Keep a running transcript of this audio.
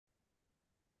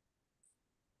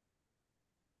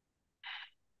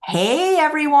Hey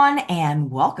everyone,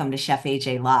 and welcome to Chef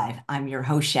AJ Live. I'm your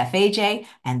host, Chef AJ,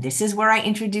 and this is where I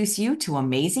introduce you to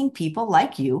amazing people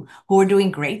like you who are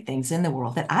doing great things in the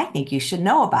world that I think you should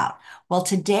know about. Well,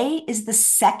 today is the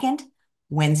second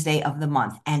Wednesday of the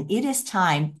month, and it is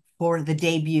time for the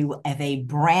debut of a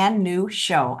brand new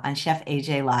show on Chef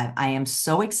AJ Live. I am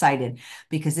so excited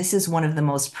because this is one of the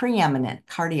most preeminent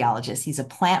cardiologists. He's a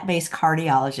plant-based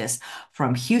cardiologist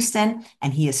from Houston,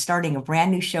 and he is starting a brand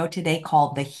new show today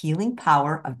called The Healing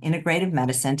Power of Integrative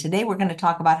Medicine. Today, we're going to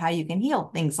talk about how you can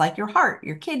heal things like your heart,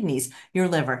 your kidneys, your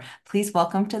liver. Please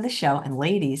welcome to the show. And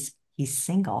ladies, he's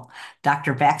single,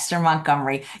 Dr. Baxter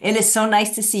Montgomery. It is so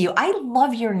nice to see you. I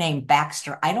love your name,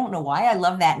 Baxter. I don't know why I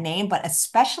love that name, but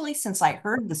especially since I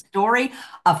heard the story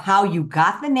of how you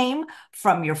got the name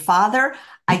from your father.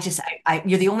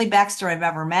 You're the only Baxter I've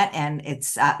ever met, and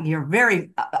you're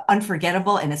very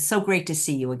unforgettable, and it's so great to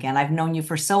see you again. I've known you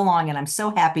for so long, and I'm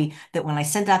so happy that when I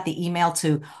sent out the email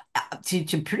to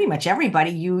pretty much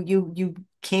everybody, you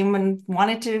came and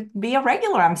wanted to be a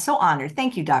regular. I'm so honored.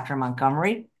 Thank you, Dr.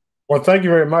 Montgomery. Well, thank you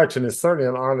very much, and it's certainly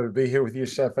an honor to be here with you,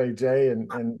 Chef AJ.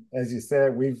 And as you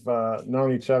said, we've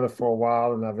known each other for a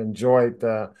while, and I've enjoyed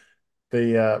the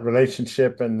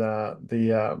relationship and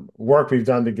the work we've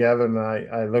done together. And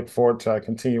I look forward to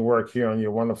continue work here on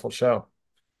your wonderful show.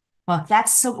 Well,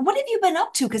 that's so. What have you been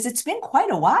up to? Because it's been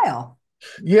quite a while.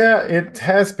 Yeah, it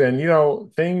has been.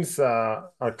 Things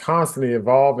are constantly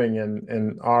evolving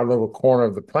in our little corner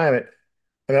of the planet.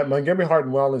 And at Montgomery Heart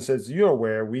and Wellness, as you're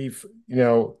aware, we've,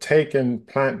 taken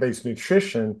plant-based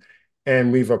nutrition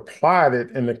and we've applied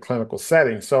it in the clinical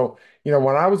setting. So,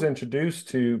 when I was introduced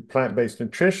to plant-based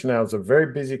nutrition, I was a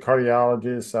very busy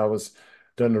cardiologist. I was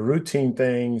doing the routine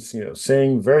things,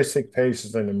 seeing very sick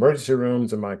patients in emergency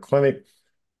rooms in my clinic,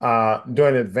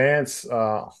 doing advanced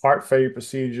heart failure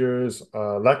procedures,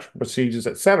 electrical procedures,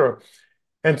 et cetera.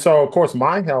 And so, of course,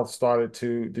 my health started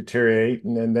to deteriorate.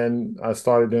 And then I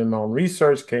started doing my own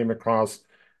research, came across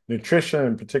nutrition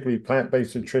and particularly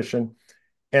plant-based nutrition.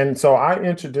 And so I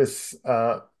entered this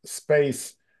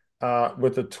space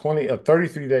with a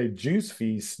 33-day juice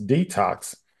feast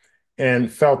detox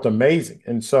and felt amazing.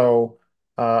 And so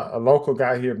a local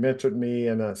guy here mentored me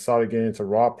and I started getting into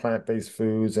raw plant-based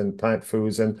foods and plant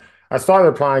foods. And I started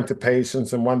applying to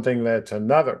patients, and one thing led to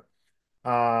another.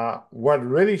 What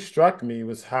really struck me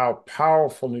was how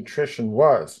powerful nutrition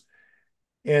was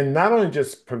in not only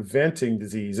just preventing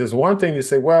disease. There's one thing to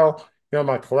say, well,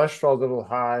 my cholesterol is a little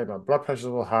high, my blood pressure is a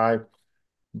little high.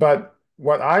 But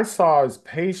what I saw is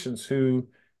patients who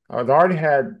had already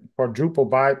had quadruple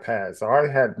bypass,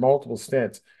 already had multiple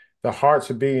stents. The hearts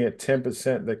were beating at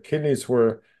 10%, the kidneys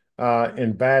were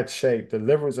in bad shape, the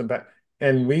liver was in bad,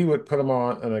 and we would put them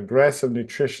on an aggressive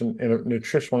nutritional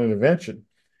intervention,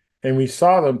 and we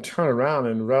saw them turn around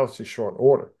in relatively short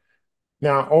order.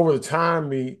 Now, over the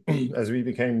time, as we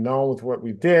became known with what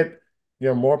we did,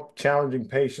 more challenging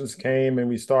patients came, and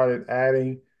we started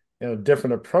adding,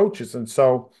 different approaches. And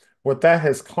so, what that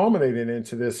has culminated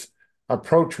into this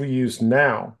approach we use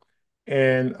now.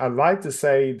 And I'd like to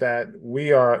say that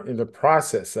we are in the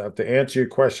process of, to answer your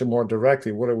question more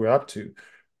directly, what are we up to?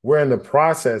 We're in the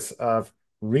process of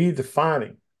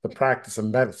redefining the practice of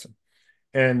medicine.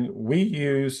 And we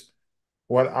use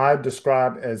what I've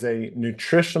described as a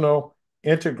nutritional,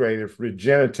 integrative,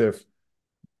 regenerative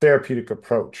therapeutic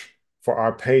approach for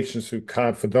our patients who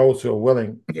come, for those who are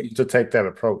willing to take that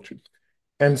approach.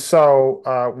 And so,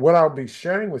 what I'll be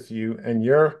sharing with you and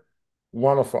your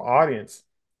wonderful audience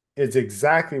is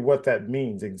exactly what that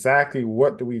means. Exactly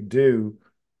what do we do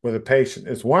with a patient?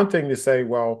 It's one thing to say,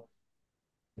 well,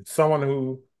 it's someone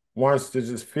who wants to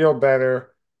just feel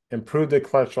better, improve their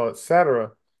cholesterol, et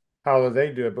cetera. How do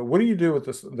they do it? But what do you do with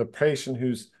the patient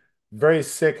who's very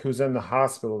sick, who's in the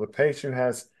hospital, the patient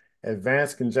has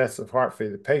advanced congestive heart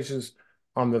failure, the patient's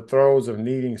on the throes of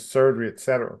needing surgery, et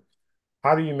cetera?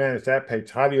 How do you manage that patient?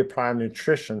 How do you apply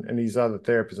nutrition and these other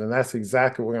therapies? And that's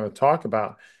exactly what we're going to talk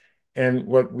about. And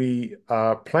what we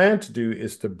plan to do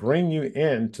is to bring you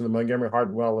into the Montgomery Heart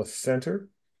and Wellness Center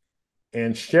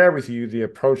and share with you the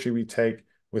approach that we take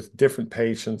with different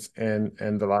patients and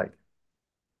the like.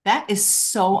 That is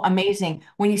so amazing.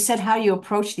 When you said how you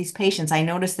approach these patients, I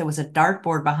noticed there was a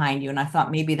dartboard behind you, and I thought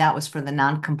maybe that was for the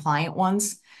non-compliant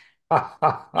ones.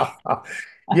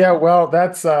 Yeah, well,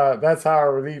 that's how I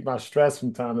relieve my stress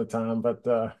from time to time. But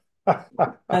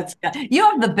That's you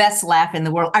have the best laugh in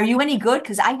the world. Are you any good?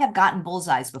 Because I have gotten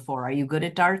bullseyes before. Are you good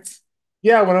at darts?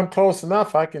 yeah, when I'm close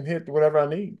enough, I can hit whatever I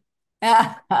need.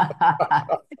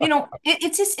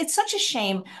 It's just it's such a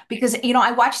shame because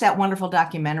I watched that wonderful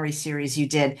documentary series you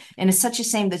did, and it's such a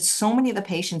shame that so many of the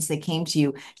patients that came to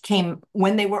you came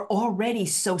when they were already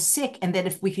so sick, and that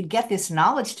if we could get this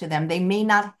knowledge to them, they may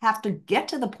not have to get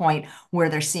to the point where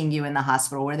they're seeing you in the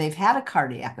hospital, where they've had a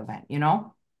cardiac event.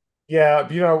 Yeah,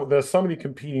 there's so many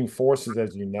competing forces,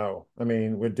 as you know. I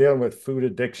mean, we're dealing with food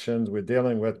addictions, we're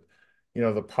dealing with,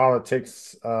 the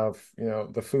politics of,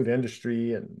 the food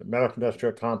industry and the medical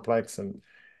industrial complex, and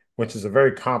which is a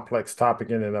very complex topic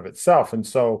in and of itself. And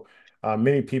so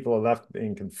many people are left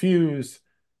being confused.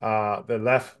 They're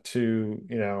left to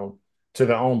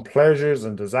their own pleasures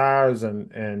and desires,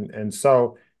 and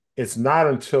so it's not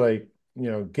until they,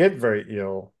 get very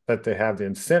ill that they have the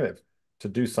incentive to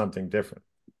do something different.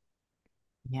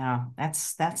 Yeah,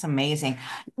 that's amazing.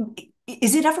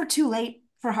 Is it ever too late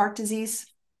for heart disease?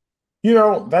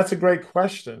 That's a great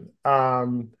question.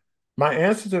 My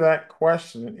answer to that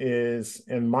question is,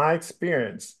 in my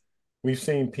experience, we've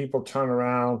seen people turn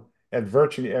around at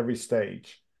virtually every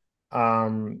stage.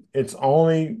 It's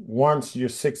only once you're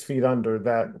 6 feet under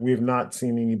that we've not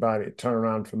seen anybody turn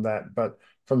around from that. But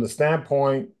from the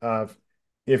standpoint of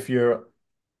if you're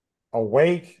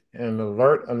awake and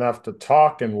alert enough to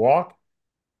talk and walk,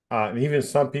 and even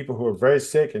some people who are very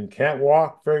sick and can't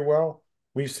walk very well,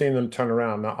 we've seen them turn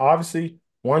around. Now, obviously,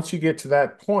 once you get to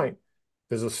that point,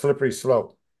 there's a slippery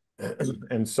slope.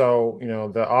 And so,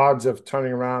 the odds of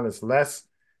turning around is less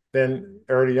than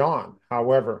early on.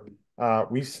 However,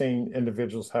 we've seen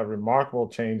individuals have remarkable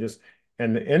changes.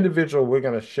 And the individual we're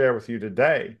going to share with you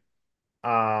today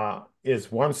is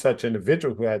one such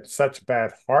individual who had such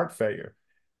bad heart failure.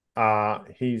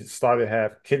 He started to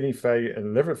have kidney failure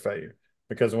and liver failure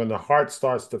because when the heart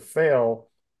starts to fail,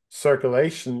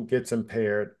 circulation gets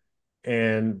impaired,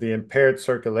 and the impaired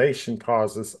circulation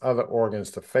causes other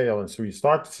organs to fail. And so you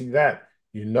start to see that,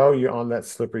 you're on that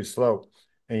slippery slope,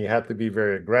 and you have to be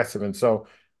very aggressive. And so,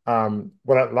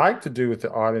 what I'd like to do with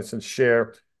the audience and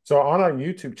share. So on our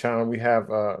YouTube channel, we have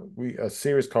a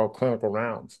series called Clinical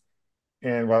Rounds.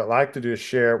 And what I'd like to do is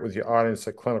share with your audience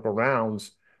the clinical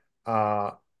rounds,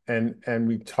 uh, and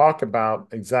we talk about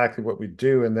exactly what we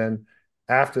do. And then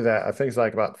after that, I think it's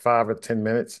like about 5 or 10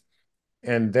 minutes.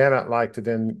 And then I'd like to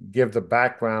then give the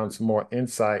background some more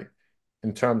insight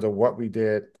in terms of what we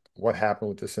did, what happened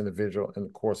with this individual in the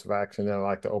course of action. Then I'd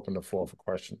like to open the floor for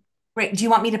questions. Great. Do you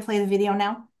want me to play the video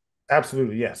now?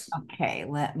 Absolutely, yes. Okay,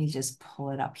 let me just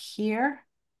pull it up here.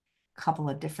 Couple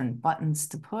of different buttons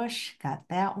to push. Got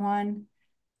that one.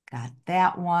 Got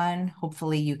that one.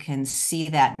 Hopefully you can see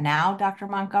that now, Dr.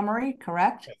 Montgomery,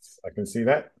 correct? Yes, I can see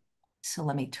that. So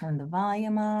let me turn the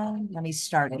volume on. Let me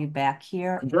start you back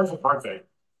here. Congestive heart failure,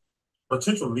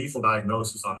 potential lethal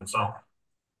diagnosis on its own.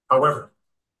 However,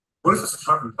 what is this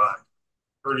accompanied by?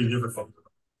 Early liver failure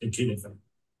and kidney failure.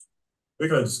 We're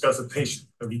going to discuss a patient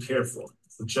and be cared for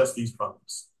just these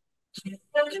problems.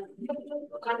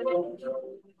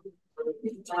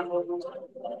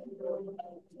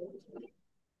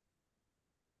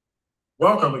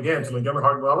 Welcome again to Montgomery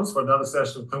Heart and Wellness for another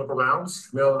session of Clinical Rounds.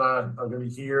 Mel and I are going to be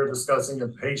here discussing a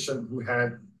patient who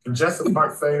had congestive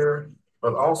heart failure,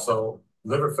 but also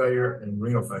liver failure and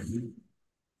renal failure.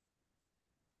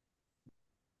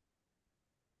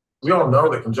 We all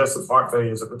know that congestive heart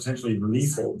failure is a potentially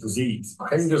lethal disease.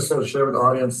 Can you just sort of share with the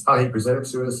audience how he presented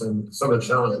to us and some of the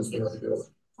challenges we have to deal with?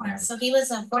 So he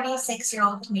was a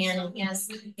 46-year-old man. He has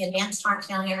advanced heart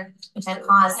failure, which had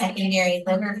caused secondary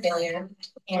liver failure,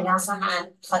 and also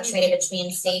had fluctuated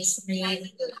between stage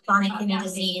 3 chronic kidney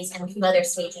disease and 2 other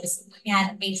stages. He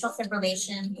had atrial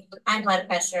fibrillation, high blood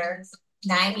pressure,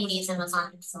 diabetes, and was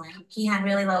on insulin. He had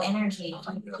really low energy.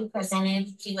 He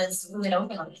presented, he was fluid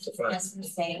overload, as we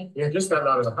say. He had just gotten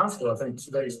out of the hospital, I think, 2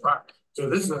 days prior. So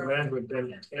this is a man who had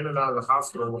been in and out of the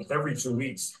hospital every 2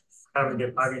 weeks, having to get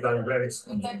IV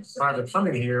diuretics. Prior to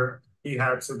coming here, he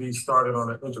had to be started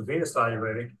on an intravenous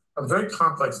diuretic. A very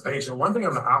complex patient. One thing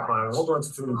on the outline, I won't go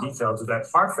into too many details, is that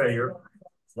heart failure,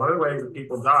 one of the ways that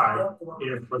people die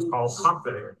is what's called pump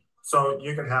failure. So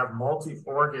you can have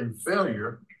multi-organ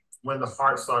failure when the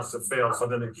heart starts to fail. So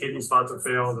then the kidney starts to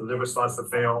fail, the liver starts to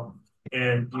fail,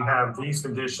 and you have these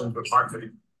conditions with heart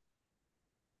failure.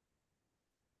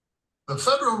 The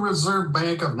Federal Reserve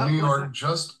Bank of New York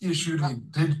just issued a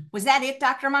Was that it,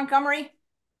 Dr. Montgomery?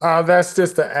 That's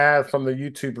just the ad from the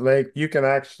YouTube link. You can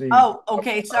actually Oh,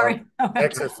 okay, sorry.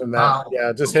 exit from that.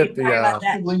 Yeah, just hit the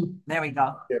There we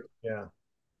go. yeah.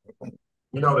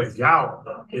 You know that gout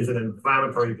is an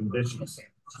inflammatory condition.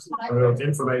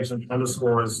 Inflammation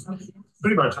underscores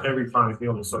pretty much every chronic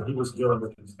illness. So he was dealing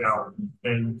with his gout.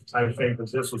 And I think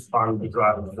that this was probably the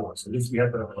driving force. At least we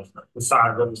had to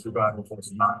decide what was the driving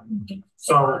force or not.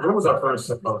 So what was our first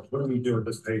approach? What do we do with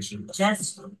this patient?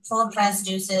 Just full pressed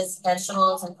juices,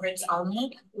 vegetables, and fruits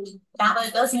only.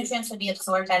 Those nutrients would be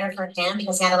absorbed better for him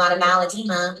because he had a lot of bowel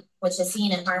edema, which is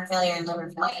seen in heart failure and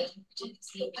liver failure.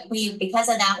 Because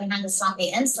of that, we had to stop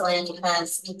the insulin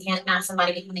because we can't have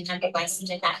somebody becoming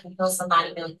hypoglycemic that can kill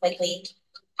somebody really quickly.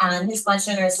 His blood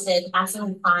sugars did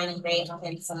absolutely fine and great on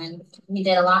insulin. We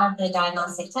did a lot of the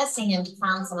diagnostic testing and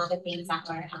found some other things that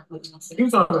were He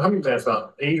was on how many meds?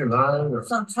 About 8 or 9? Or...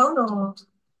 So total,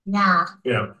 yeah.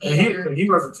 Yeah, and he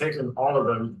wasn't taking all of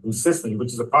them consistently,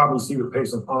 which is a problem you see with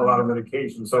patients on a lot of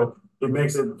medication. So it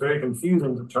makes it very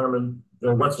confusing to determine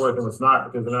what's working and what's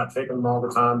not, because they're not taking them all the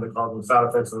time. They cause them side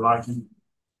effects of life.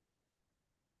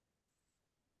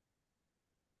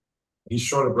 He's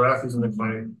short of breath. He's in the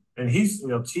clinic. And he's,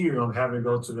 teetering on having to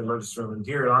go to the emergency room. And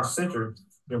here at our center,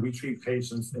 we treat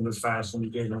patients in this fashion. We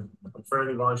gave them a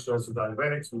fairly large dose of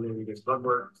diuretics. We get blood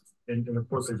work. And of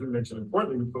course, as you mentioned,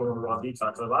 importantly, we put them on raw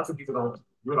detox. And lots of people don't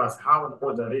realize how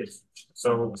important that is.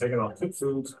 So taking off cooked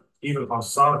foods, even off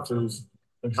solid foods,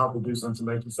 can help reduce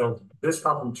inflammation. So this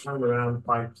helped them turn around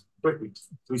quite quickly.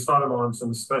 We started on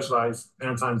some specialized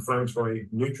anti-inflammatory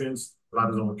nutrients,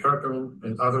 ozone, curcumin,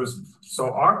 and others.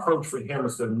 So our approach for him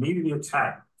is to immediately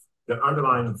attack the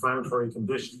underlying inflammatory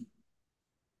condition.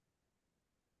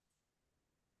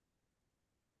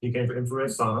 He came for infrared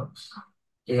sauna.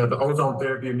 He had the ozone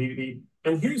therapy immediately.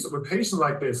 And here's with patients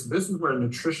like this is where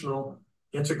nutritional,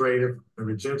 integrative, and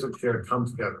regenerative care come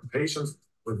together. Patients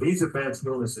with these advanced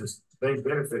illnesses, they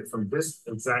benefit from this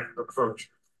exact approach.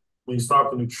 When you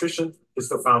start with nutrition, it's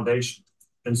the foundation.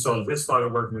 And so this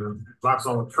started working with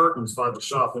ozone curtain started to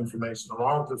show up information.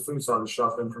 Along with the food started to show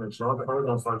up information. Along with the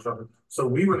ozone started to show up. So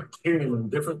we were hitting him in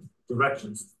different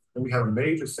directions. And we had a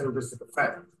major synergistic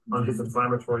effect on his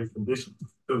inflammatory condition.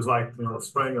 It was like,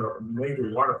 spraying a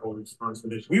major water hose on his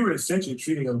condition. We were essentially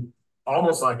treating him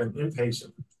almost like an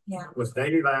inpatient with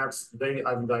daily labs, daily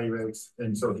IV diuretics.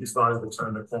 And so he started to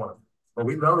turn the corner. But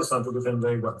we noticed something within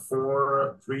day,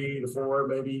 3 to 4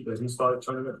 maybe, that he started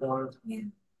turning the corner. Yeah.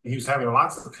 He was having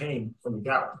lots of pain from the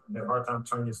gout. He had a hard time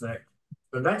turning his neck.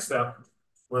 The next step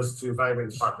was to evaluate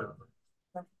his heart rhythm.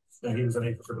 And he was in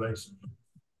atrial fibrillation.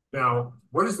 Now,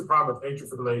 what is the problem with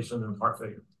atrial fibrillation and heart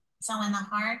failure? So when the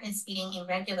heart is beating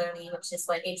irregularly, which is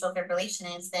what atrial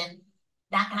fibrillation is, then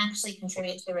that can actually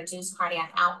contribute to reduced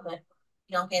cardiac output.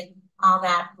 You don't get all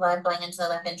that blood going into the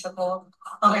left ventricle.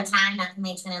 Over time, that can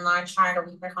lead to an enlarged heart or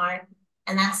weaker heart.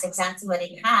 And that's exactly what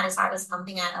he had. His heart was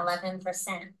pumping at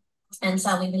 11%. And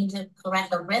so we need to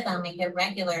correct the rhythm, make it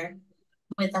regular,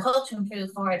 with the hope to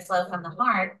improve forward flow from the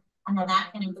heart, and then that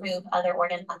can improve other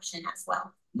organ function as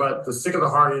well. But the stick of the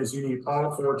heart is you need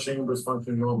all 4 chambers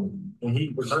functioning normally. And he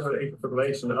was under atrial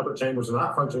fibrillation, the upper chambers are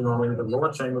not functioning normally, the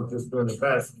lower chamber was just doing the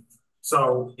best.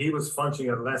 So he was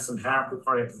functioning at less than half the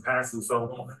cardiac capacity.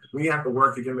 So we have to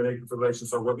work to get him an atrial fibrillation.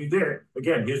 So what we did,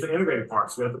 again, here's the integrated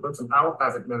part. So we have to put some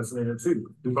allopathic medicine in it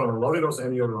too. We put a loaded dose of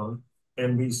amiodarone,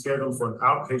 and we scheduled for an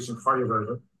outpatient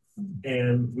cardioversion.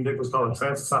 And we did what's called a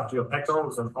transesophageal echo.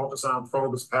 It's an ultrasound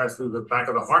probe that's passed through the back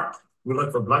of the heart. We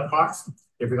look for blood clots.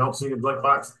 If we don't see the blood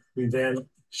clots, we then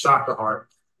shock the heart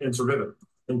into rhythm.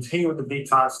 Continue with the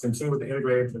detox, continue with the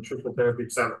integrated nutritional therapy,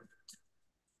 etc.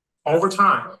 Over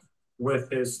time,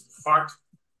 with his heart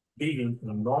beating in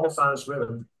a normal sinus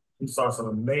rhythm, we saw some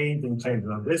amazing changes.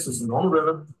 Now, this is normal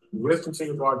rhythm with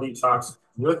continued blood detox,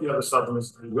 with the other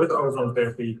supplements, with the ozone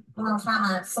therapy. Well, from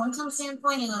a symptom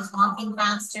standpoint, he was walking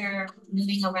faster,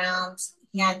 moving around.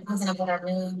 He was in a better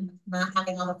mood, not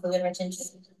having all the fluid retention.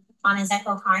 On his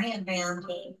echocardiogram,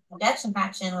 the ejection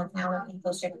fraction was now looking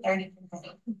closer to 30%,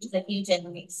 which is a huge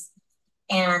increase.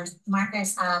 And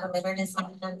markers of liver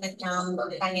dysfunction went down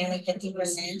by nearly 50%.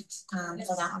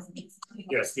 So that was amazing.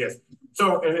 Yes, yes.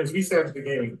 So, and as we said at the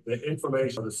beginning, the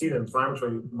inflammation, the seed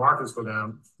inflammatory markers go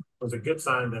down was a good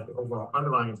sign that the overall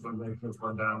underlying inflammation has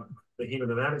gone down. The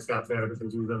hemodynamics got better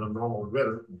because he was in a normal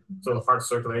rhythm. So the heart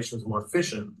circulation was more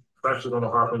efficient. Pressure on the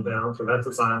heart went down. So that's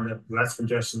a sign that less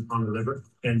congestion on the liver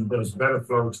and there was better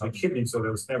flow to the kidney. So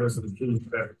there was evidence that the kidney was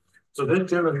better. So this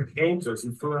gentleman who came to us, he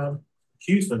flew in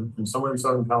Houston from somewhere in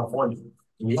Southern California.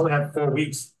 And we only had 4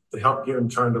 weeks to help get him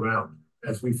turned around.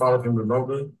 As we followed him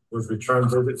remotely with return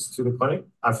visits to the clinic,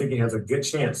 I think he has a good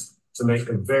chance to make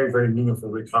a very, very meaningful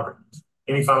recovery.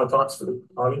 Any final thoughts for the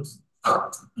audience?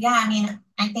 Yeah, I mean,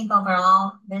 I think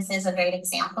overall, this is a great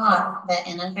example of the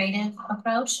integrative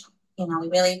approach.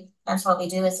 That's what we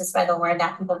do, is to spread the word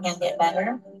that people can get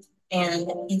better.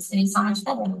 And it's doing so much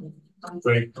better.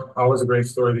 Great. Always a great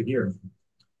story to hear.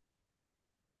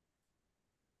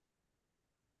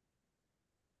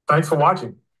 Thanks for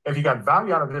watching. If you got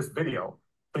value out of this video,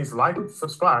 please like it,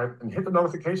 subscribe, and hit the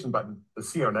notification button to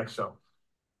see our next show.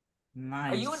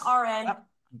 Nice. Are you an RN? Oh,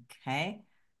 okay.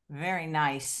 Very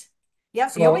nice. Yep,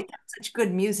 you So, always have such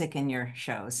good music in your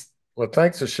shows. well,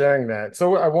 thanks for sharing that.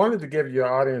 So I wanted to give your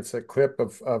audience a clip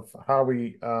of how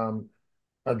we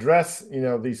address,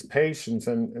 these patients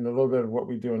and a little bit of what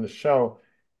we do in the show.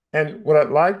 And what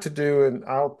I'd like to do, and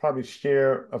I'll probably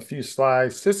share a few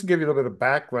slides just to give you a little bit of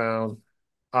background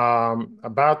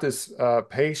about this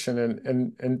patient.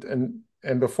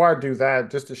 And before I do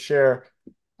that, just to share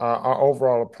our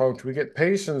overall approach. We get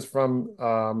patients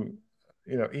from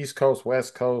East Coast,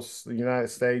 West Coast, the United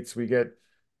States. We get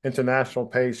international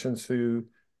patients who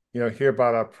hear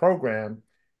about our program.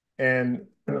 And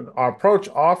our approach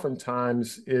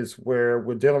oftentimes is where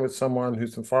we're dealing with someone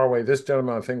who's from far away. This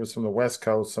gentleman, I think, was from the West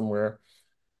Coast somewhere.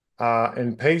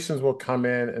 And patients will come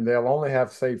in and they'll only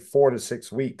have, say, 4 to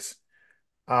 6 weeks.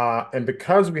 And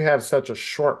because we have such a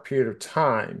short period of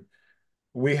time,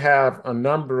 we have a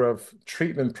number of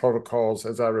treatment protocols,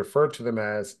 as I refer to them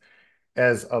as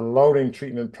a loading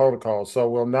treatment protocol. So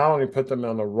we'll not only put them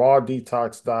on a raw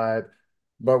detox diet,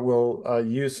 but we'll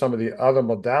use some of the other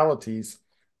modalities,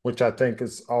 which I think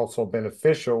is also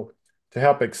beneficial to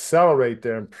help accelerate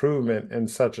their improvement in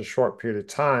such a short period of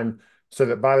time, so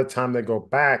that by the time they go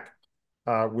back,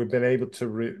 we've been able to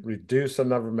reduce the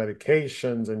number of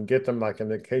medications and get them, like in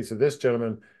the case of this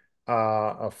gentleman,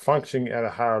 functioning at a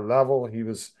higher level. He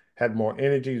had more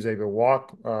energy. He was able to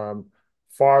walk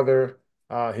farther.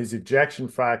 His ejection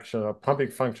fraction or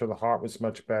pumping function of the heart was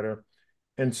much better.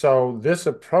 And so this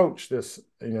approach, this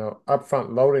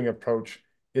upfront loading approach,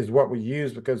 is what we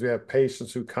use because we have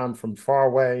patients who come from far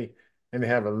away and they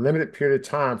have a limited period of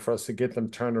time for us to get them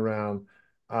turned around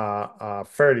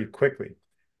fairly quickly.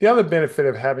 The other benefit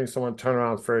of having someone turn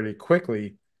around fairly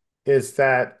quickly is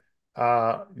that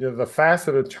the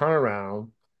faster the turnaround,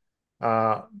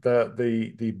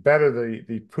 the better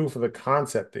the proof of the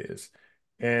concept is,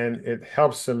 and it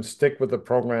helps them stick with the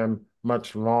program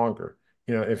much longer.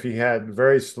 If he had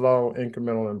very slow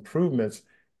incremental improvements,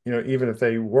 even if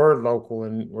they were local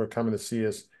and were coming to see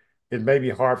us, it may be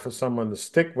hard for someone to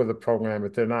stick with the program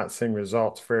if they're not seeing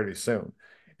results fairly soon.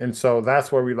 And so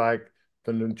that's where we like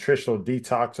the nutritional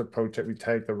detox approach that we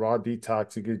take, the raw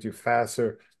detox. It gives you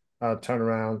faster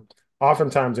turnaround.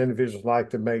 Oftentimes individuals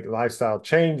like to make lifestyle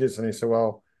changes and they say,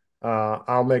 well,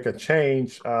 I'll make a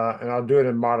change and I'll do it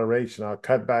in moderation. I'll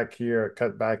cut back here,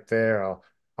 cut back there.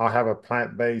 I'll have a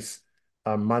plant-based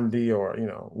Monday, or,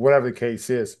 whatever the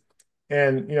case is.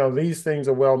 And, these things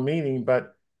are well-meaning,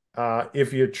 but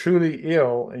if you're truly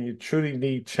ill and you truly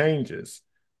need changes,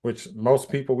 which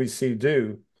most people we see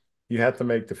do, you have to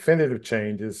make definitive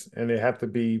changes, and they have to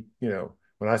be,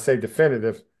 when I say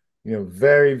definitive,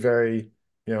 very, very,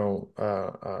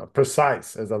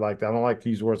 precise, as I like that. I don't like to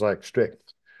use words like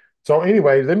strict. So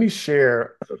anyway, let me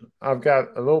share. I've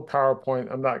got a little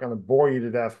PowerPoint. I'm not going to bore you to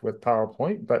death with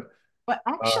PowerPoint, but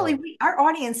Actually, our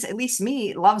audience, at least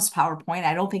me, loves PowerPoint.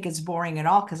 I don't think it's boring at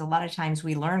all because a lot of times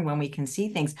we learn when we can see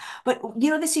things. But,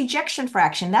 this ejection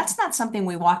fraction, that's not something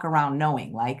we walk around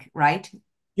knowing, right?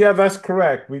 Yeah, that's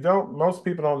correct. Most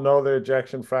people don't know their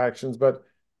ejection fractions, but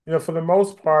for the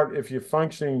most part, if you're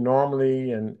functioning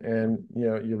normally and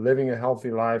you're living a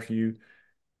healthy life, you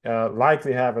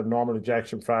likely have a normal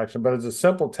ejection fraction. But it's a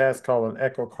simple test called an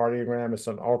echocardiogram. It's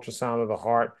an ultrasound of the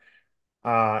heart.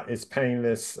 It's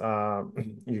painless.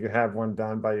 You can have one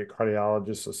done by your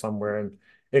cardiologist or somewhere, and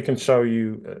it can show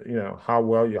you, how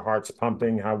well your heart's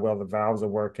pumping, how well the valves are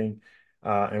working.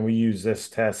 And we use this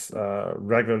test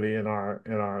regularly in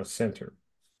our center.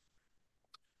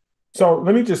 So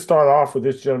let me just start off with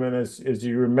this gentleman. As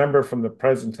you remember from the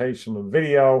presentation of the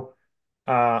video,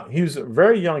 he was a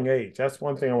very young age. That's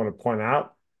one thing I want to point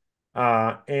out.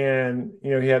 And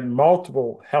he had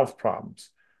multiple health problems,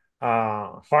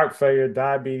 heart failure,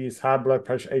 diabetes, high blood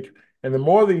pressure, atrial. And the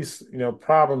more of these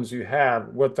problems you have,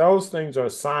 what those things are a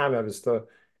sign of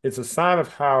it's a sign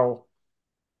of how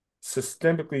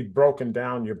systemically broken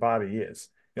down your body is.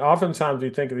 Oftentimes we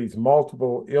think of these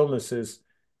multiple illnesses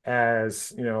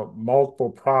as multiple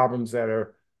problems that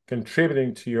are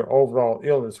contributing to your overall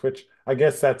illness, which I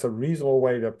guess that's a reasonable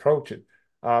way to approach it,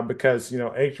 because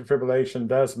atrial fibrillation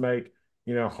does make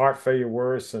heart failure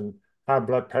worse, and high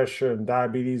blood pressure and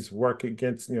diabetes work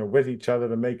against with each other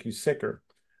to make you sicker.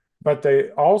 But they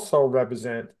also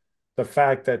represent the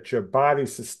fact that your body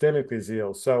systemically is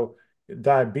ill. So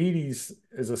diabetes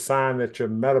is a sign that your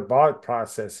metabolic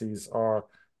processes are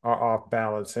off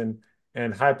balance, and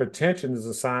hypertension is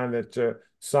a sign that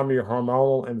some of your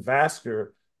hormonal and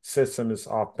vascular system is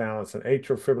off balance, and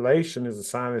atrial fibrillation is a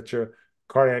sign that your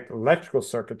cardiac electrical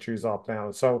circuitry is off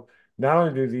balance. So not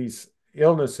only do these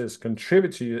illnesses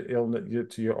contribute to your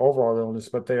illness, to your overall illness,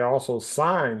 but they are also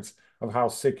signs of how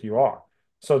sick you are.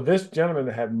 So this gentleman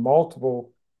had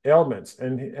multiple ailments,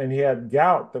 and he had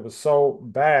gout that was so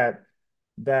bad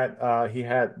that he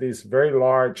had these very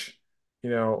large,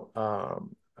 you know,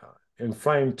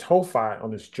 inflamed tophi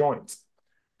on his joints.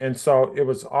 And so it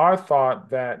was our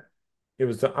thought that it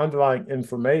was the underlying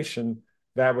inflammation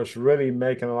that was really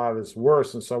making a lot of this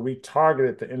worse. And so we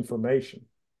targeted the inflammation.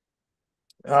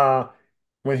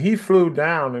 When he flew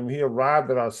down and he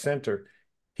arrived at our center,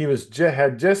 he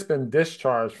had just been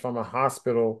discharged from a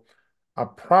hospital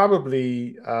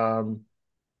probably 4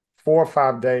 or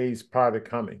 5 days prior to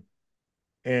coming.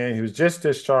 And he was just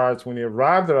discharged. When he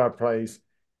arrived at our place,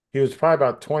 he was probably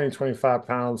about 20, 25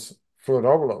 pounds fluid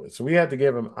overloaded. So we had to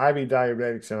give him IV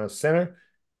diuretics in our center,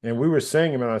 and we were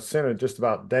seeing him in our center just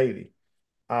about daily,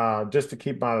 just to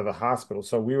keep him out of the hospital.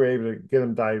 So we were able to get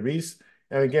him diuresed.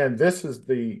 And again, this is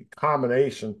the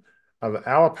combination of the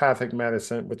allopathic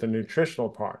medicine with the nutritional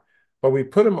part. But we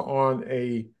put him on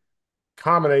a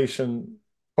combination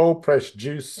cold pressed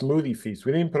juice smoothie feast.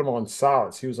 We didn't put him on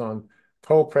solids. He was on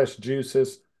cold pressed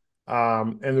juices.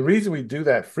 And the reason we do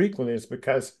that frequently is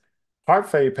because heart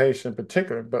failure patients in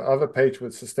particular, but other patients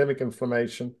with systemic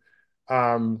inflammation,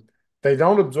 they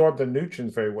don't absorb the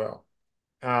nutrients very well.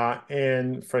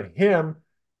 And for him,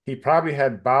 he probably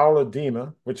had bowel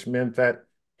edema, which meant that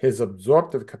his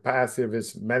absorptive capacity of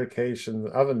his medication and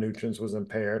other nutrients was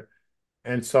impaired.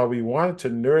 And so we wanted to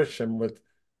nourish him with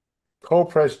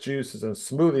cold pressed juices and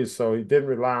smoothies so he didn't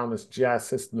rely on his GI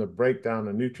system to break down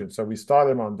the nutrients. So we started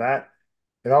him on that.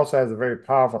 It also has a very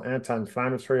powerful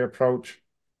anti-inflammatory approach.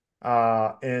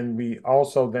 And we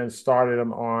also then started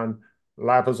him on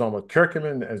liposomal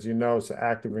curcumin. As you know, it's an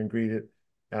active ingredient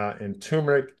in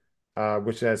turmeric,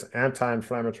 which has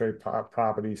anti-inflammatory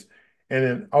properties. And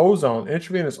then ozone,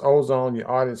 intravenous ozone, your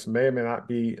audience may or may not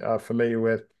be familiar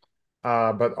with,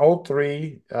 but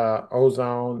O3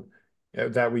 ozone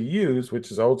that we use,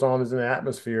 which is ozone is in the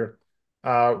atmosphere,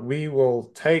 we will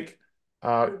take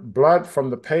blood from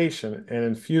the patient and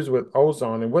infuse with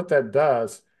ozone. And what that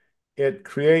does, it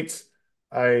creates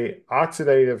a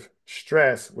oxidative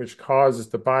stress, which causes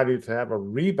the body to have a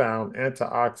rebound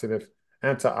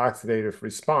antioxidative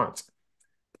response.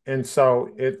 And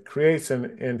so it creates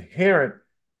an inherent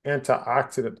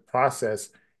antioxidant process,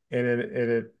 and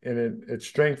it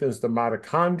strengthens the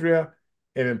mitochondria.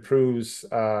 It improves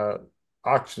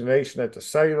oxygenation at the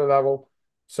cellular level.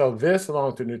 So this,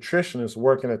 along with nutrition, is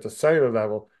working at the cellular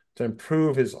level to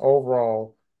improve his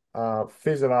overall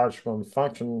physiological and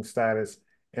functioning status,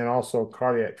 and also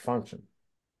cardiac function.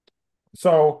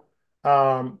 So,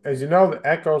 as you know, the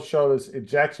echoes show this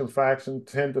ejection fraction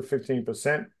 10 to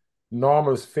 15%.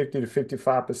 Normal is 50 to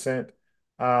 55%.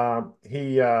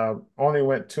 He only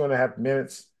went 2.5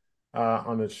 minutes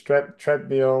on the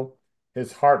treadmill.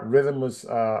 His heart rhythm was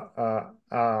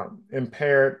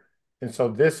impaired. And so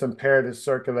this impaired his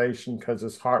circulation because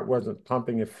his heart wasn't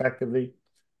pumping effectively.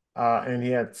 And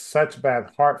he had such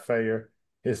bad heart failure,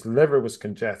 his liver was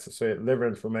congested. So he had liver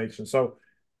inflammation. So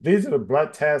these are the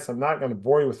blood tests. I'm not going to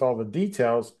bore you with all the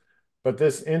details, but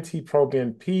this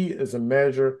NT-proBNP is a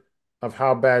measure of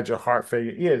how bad your heart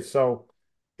failure is. So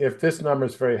if this number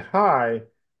is very high,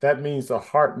 that means the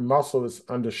heart muscle is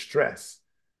under stress.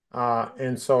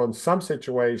 And so in some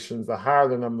situations, the higher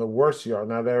the number, the worse you are.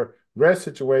 Now, there are rare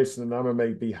situations the number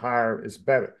may be higher is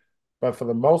better. But for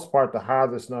the most part, the higher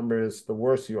this number is, the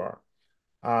worse you are.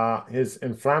 His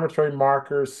inflammatory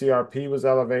markers, CRP, was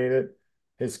elevated.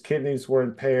 His kidneys were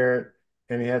impaired,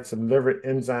 and he had some liver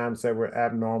enzymes that were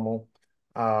abnormal.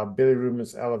 Bilirubin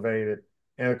is elevated.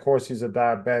 And of course, he's a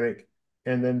diabetic.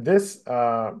 And then this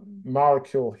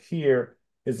molecule here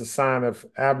is a sign of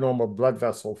abnormal blood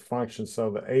vessel function.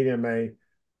 So the ADMA,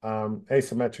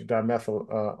 asymmetric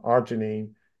dimethyl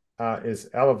arginine, is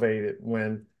elevated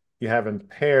when you have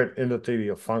impaired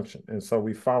endothelial function. And so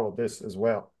we follow this as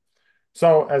well.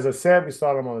 So as I said, we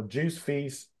started him on a juice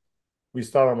feast. We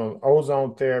started him on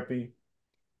ozone therapy.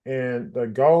 And the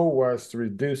goal was to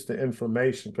reduce the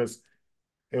inflammation, because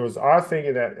it was our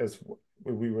thinking that as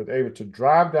we were able to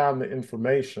drive down the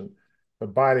inflammation, the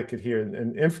body could heal.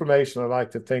 And inflammation, I like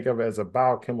to think of as a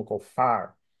biochemical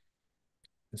fire.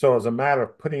 So it's a matter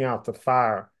of putting out the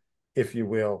fire, if you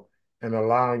will, and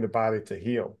allowing the body to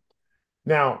heal.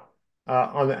 Now,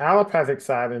 on the allopathic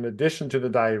side, in addition to the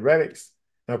diuretics,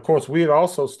 and of course, we had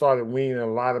also started weaning a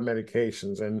lot of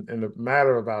medications. And in a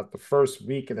matter of about the first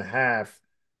week and a half,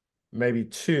 maybe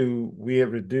 2, we had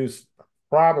reduced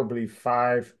probably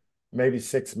 5, maybe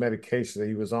 6 medications that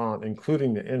he was on,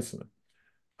 including the insulin.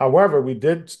 However, we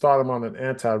did start him on an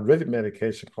antiarrhythmic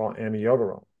medication called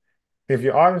amiodarone. If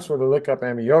your audience were to look up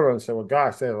amiodarone and say, well,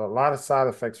 gosh, there are a lot of side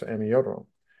effects for amiodarone.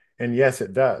 And yes,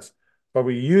 it does. But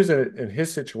we use it in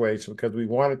his situation because we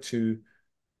wanted to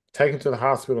take him to the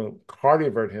hospital and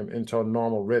cardiovert him into a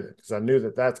normal rhythm because I knew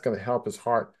that that's going to help his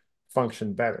heart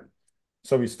function better.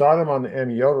 So we started him on the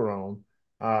amiodarone,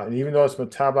 and even though it's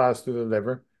metabolized through the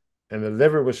liver, and the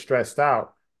liver was stressed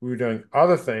out, we were doing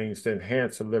other things to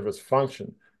enhance the liver's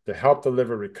function to help the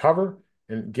liver recover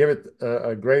and give it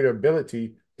a greater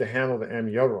ability to handle the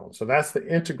amiodarone. So that's the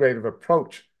integrative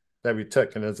approach that we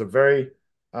took, and it's a very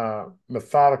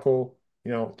methodical,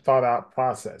 thought out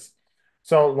process.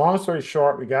 So long story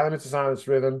short, we got him into sinus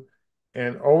rhythm,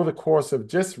 and over the course of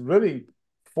just really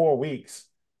 4 weeks,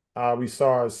 we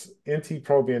saw his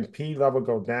NT-proBNP level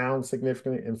go down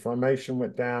significantly. Inflammation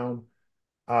went down.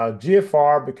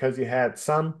 GFR, because he had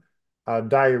some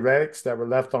diuretics that were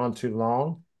left on too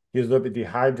long, he was a little bit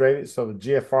dehydrated, so the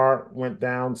GFR went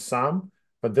down some,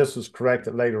 but this was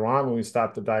corrected later on when we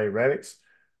stopped the diuretics.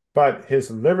 But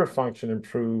his liver function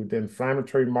improved, the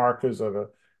inflammatory markers or the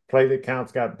platelet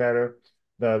counts got better,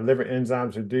 the liver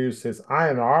enzymes reduced. His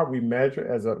INR, we measure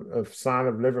as a sign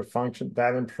of liver function,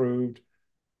 that improved.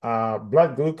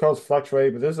 Blood glucose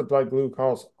fluctuated, but this is a blood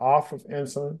glucose off of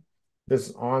insulin. This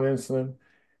is on insulin.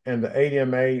 And the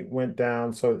ADMA went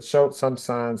down, so it showed some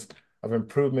signs of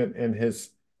improvement in his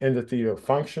endothelial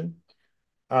function.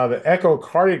 The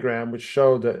echocardiogram, which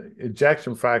showed the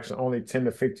ejection fraction only 10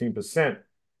 to 15%,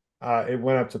 it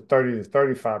went up to 30 to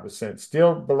 35%,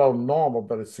 still below normal,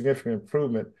 but a significant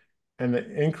improvement. And the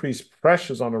increased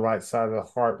pressures on the right side of the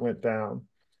heart went down.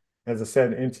 As I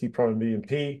said,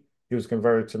 NT-proBNP, he was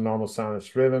converted to normal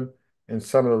sinus rhythm, and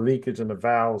some of the leakage in the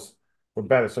valves were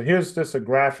better. So here's just a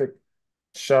graphic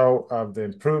show of the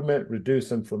improvement,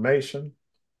 reduced inflammation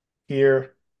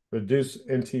here, reduced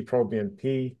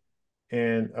NT-proBNP,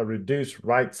 and a reduced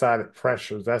right-sided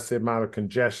pressures. That's the amount of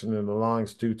congestion in the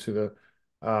lungs due to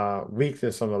the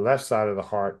weakness on the left side of the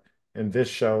heart. And this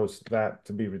shows that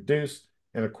to be reduced.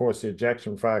 And of course, the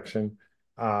ejection fraction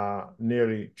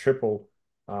nearly tripled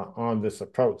on this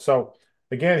approach. So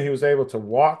again, he was able to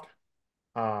walk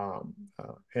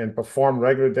and perform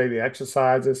regular daily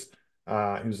exercises.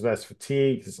 He was less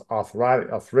fatigued. His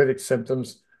arthritic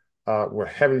symptoms were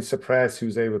heavily suppressed. He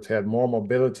was able to have more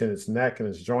mobility in his neck and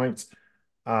his joints.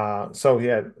 So he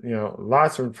had,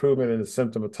 lots of improvement in his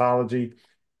symptomatology,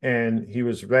 and he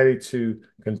was ready to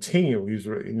continue.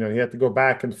 He had to go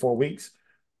back in 4 weeks,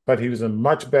 but he was in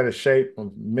much better shape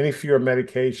on many fewer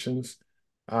medications,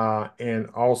 and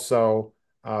also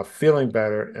feeling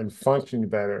better and functioning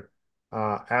better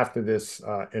after this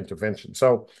intervention.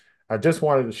 So I just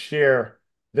wanted to share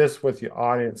this with your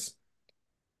audience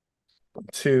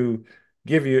to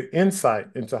give you insight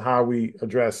into how we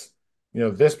address,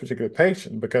 this particular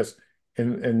patient, because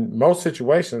in most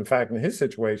situations, in fact, in his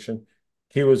situation,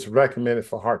 he was recommended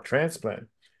for heart transplant.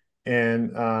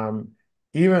 And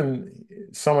even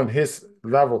someone his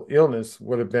level of illness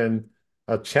would have been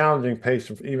a challenging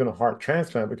patient for even a heart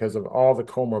transplant because of all the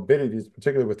comorbidities,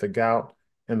 particularly with the gout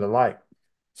and the like.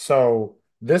 So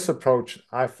this approach,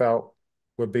 I felt,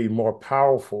 would be more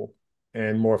powerful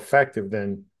and more effective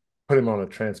than put him on a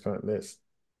transplant list.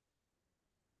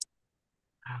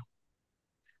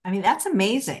 I mean, that's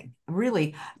amazing.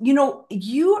 Really.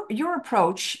 Your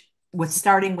approach with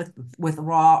starting with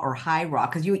raw or high raw,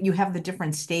 because you have the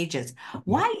different stages.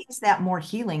 Why is that more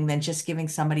healing than just giving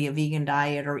somebody a vegan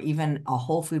diet or even a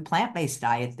whole food plant-based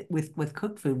diet with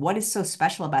cooked food? What is so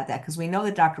special about that? Because we know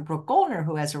that Dr. Brooke Goldner,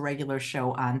 who has a regular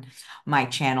show on my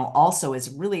channel, also is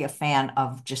really a fan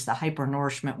of just the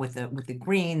hypernourishment with the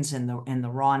greens and the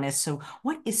rawness. So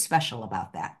what is special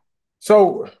about that?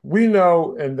 So we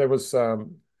know, and there was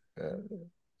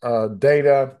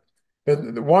data.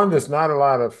 One, there's not a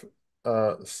lot of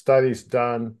studies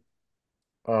done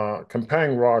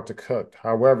comparing raw to cooked.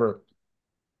 However,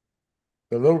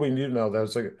 the little we do know,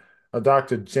 there's a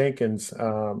Dr. Jenkins,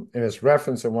 and it's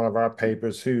referenced in one of our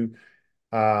papers, who,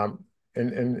 and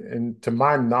to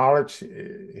my knowledge,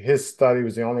 his study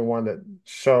was the only one that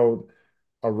showed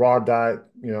a raw diet,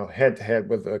 head to head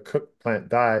with a cooked plant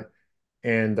diet.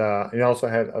 And he also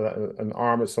had an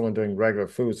arm of someone doing regular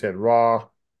foods. He had raw,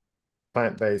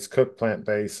 plant-based, cooked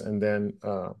plant-based, and then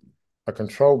a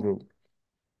control group.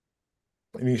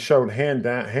 And he showed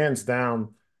hands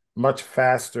down much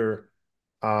faster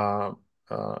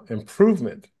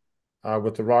improvement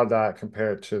with the raw diet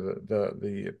compared to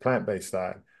the plant-based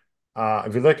diet.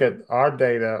 If you look at our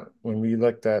data, when we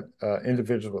looked at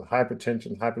individuals with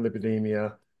hypertension,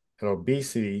 hyperlipidemia, and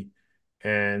obesity,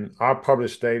 and our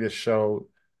published data showed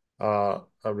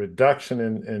a reduction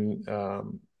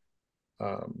in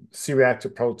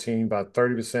C-reactive protein by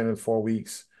 30% in 4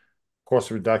 weeks, of course,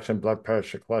 a reduction in blood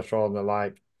pressure, cholesterol, and the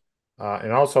like.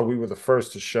 And also, we were the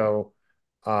first to show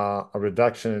a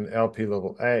reduction in LP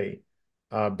little a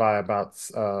by about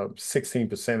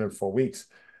 16% in 4 weeks.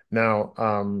 Now,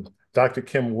 Dr.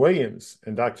 Kim Williams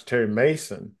and Dr. Terry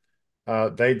Mason,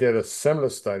 they did a similar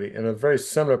study in a very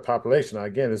similar population. Now,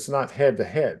 again, it's not head to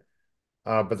head,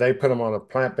 but they put them on a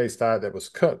plant-based diet that was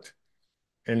cooked.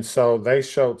 And so they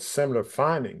showed similar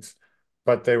findings,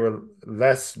 but they were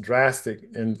less drastic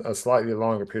in a slightly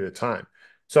longer period of time.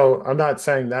 So I'm not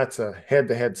saying that's a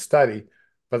head-to-head study,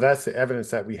 but that's the evidence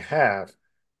that we have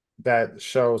that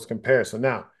shows comparison.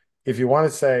 Now, if you want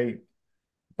to say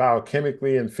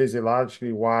biochemically and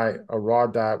physiologically why a raw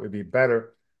diet would be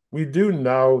better, we do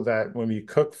know that when we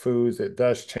cook foods, it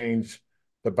does change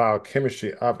the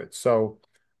biochemistry of it. So,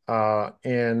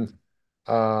 and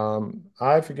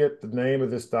I forget the name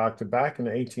of this doctor, back in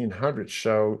the 1800s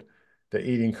showed that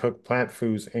eating cooked plant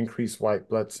foods increased white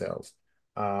blood cells.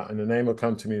 And the name will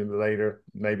come to me later,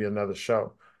 maybe another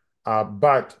show.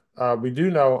 But we do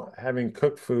know having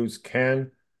cooked foods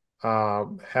can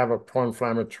have a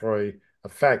pro-inflammatory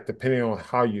effect depending on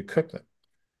how you cook them.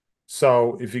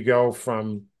 So if you go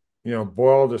from,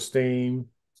 boiled or steamed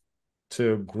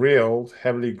to grilled,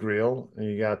 heavily grilled, and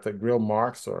you got the grill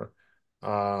marks, or we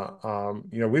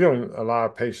don't allow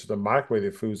patients to microwave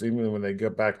their foods even when they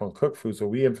get back on cooked foods. So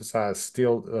we emphasize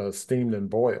still steamed and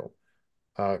boiled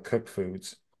cooked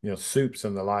foods, soups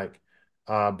and the like.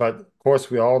 But of course,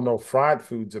 we all know fried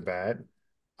foods are bad.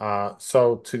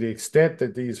 So to the extent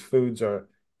that these foods are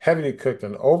heavily cooked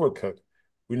and overcooked,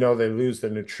 we know they lose their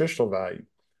nutritional value.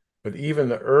 But even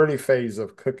the early phase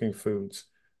of cooking foods,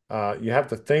 you have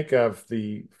to think of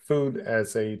the food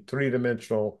as a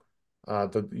three-dimensional,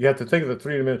 you have to think of the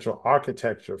three-dimensional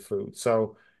architecture of food.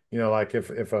 So, like if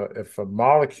a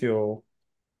molecule,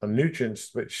 a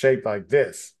nutrient's shaped like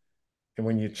this, and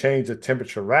when you change the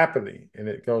temperature rapidly and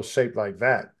it goes shaped like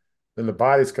that, then the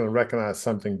body's going to recognize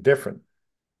something different.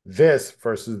 This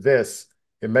versus this,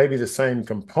 it may be the same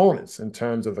components in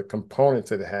terms of the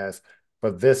components that it has,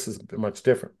 but this is much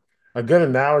different. A good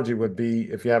analogy would be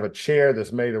if you have a chair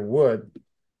that's made of wood,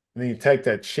 and then you take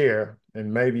that chair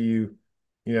and maybe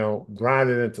grind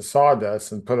it into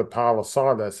sawdust and put a pile of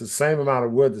sawdust. It's the same amount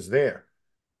of wood that's there,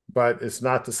 but it's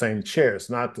not the same chair. It's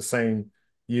not the same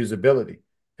usability.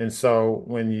 And so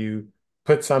when you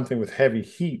put something with heavy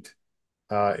heat,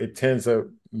 it tends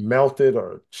to melt it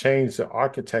or change the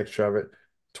architecture of it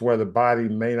to where the body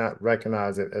may not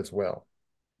recognize it as well.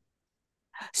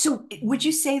 So would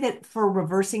you say that for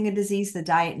reversing a disease, the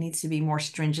diet needs to be more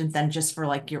stringent than just for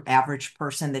like your average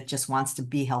person that just wants to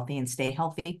be healthy and stay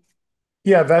healthy?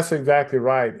 Yeah, that's exactly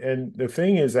right. And the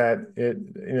thing is that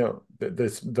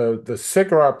the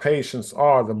sicker our patients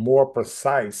are, the more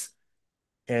precise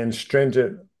and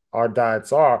stringent our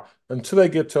diets are until they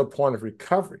get to a point of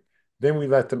recovery. Then we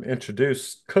let them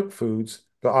introduce cooked foods,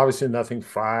 but obviously nothing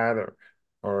fried or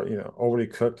overly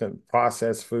cooked and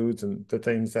processed foods and the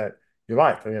things that you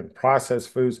like. Again, processed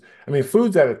foods. I mean,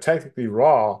 foods that are technically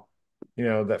raw,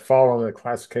 that fall under the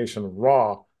classification of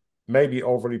raw, may be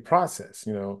overly processed.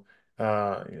 Too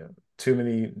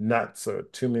many nuts or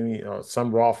too many.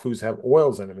 Some raw foods have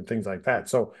oils in them and things like that.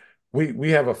 So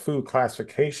we have a food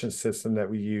classification system that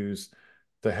we use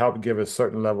to help give a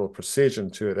certain level of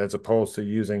precision to it, as opposed to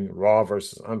using raw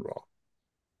versus unraw.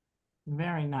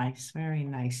 Very nice. Very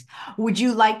nice. Would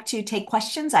you like to take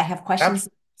questions? I have questions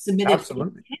submitted in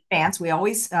Absolutely. advance. We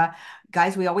always,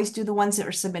 guys, we always do the ones that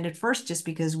are submitted first, just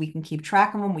because we can keep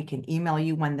track of them. We can email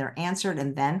you when they're answered.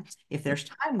 And then if there's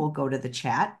time, we'll go to the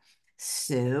chat.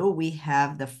 So we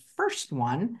have the first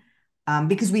one,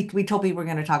 because we told people we're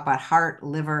going to talk about heart,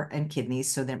 liver, and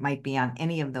kidneys. So that might be on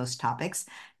any of those topics.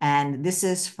 And this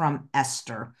is from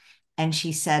Esther. And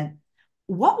she said,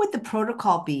 what would the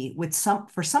protocol be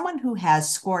for someone who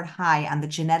has scored high on the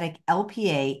genetic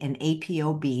LPA and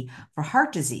APOB for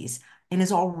heart disease and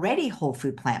is already whole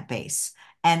food plant-based?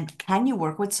 And can you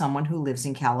work with someone who lives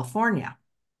in California?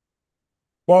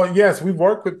 Well, yes, we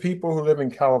work with people who live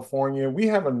in California. We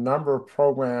have a number of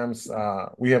programs.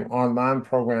 We have online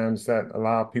programs that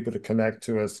allow people to connect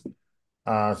to us.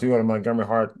 So you go to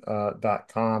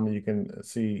montgomeryheart.com and you can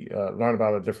learn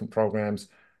about the different programs.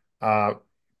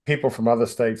 People from other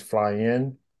states fly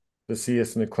in to see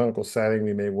us in a clinical setting.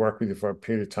 We may work with you for a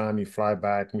period of time. You fly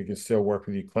back, and we can still work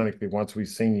with you clinically once we've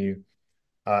seen you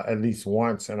at least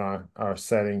once in our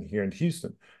setting here in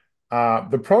Houston.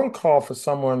 The protocol for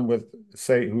someone with,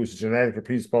 say, who's genetically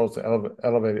predisposed to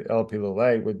elevated LP little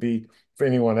a would be for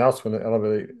anyone else with an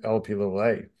elevated LP little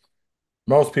a.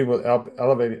 most people with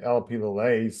elevated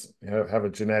Lp(a)s have a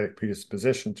genetic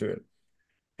predisposition to it.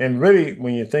 And really,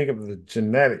 when you think of the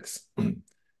genetics,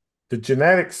 the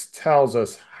genetics tells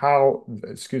us how,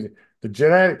 excuse me, the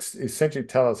genetics essentially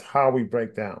tell us how we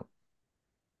break down.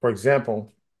 For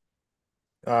example,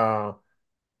 I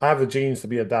have the genes to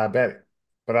be a diabetic,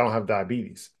 but I don't have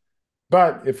diabetes.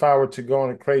 But if I were to go on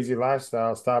a crazy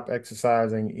lifestyle, stop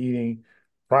exercising, eating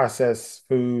processed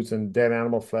foods and dead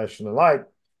animal flesh and the like,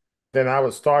 then I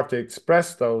would start to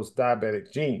express those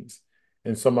diabetic genes.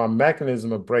 And so my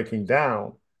mechanism of breaking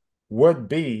down would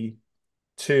be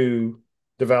to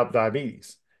develop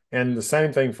diabetes. And the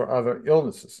same thing for other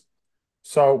illnesses.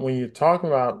 So when you're talking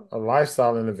about a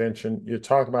lifestyle intervention, you're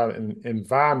talking about the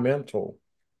environmental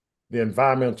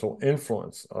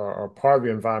influence or part of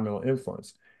the environmental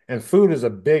influence. And food is a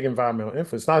big environmental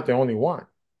influence. It's not the only one,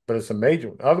 but it's a major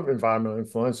one. Other environmental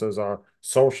influences are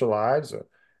social lives, or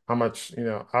how much,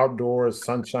 outdoors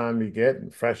sunshine we get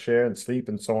and fresh air and sleep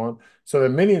and so on. So there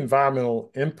are many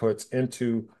environmental inputs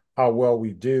into how well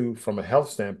we do from a health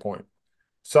standpoint.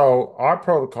 So our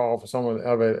protocol for someone with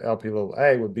elevated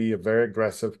Lp(a) would be a very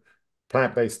aggressive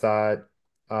plant-based diet,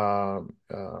 um,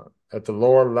 uh, at the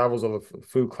lower levels of the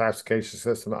food classification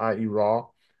system, i.e. raw,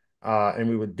 and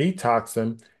we would detox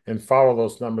them and follow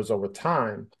those numbers over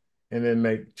time, and then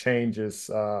make changes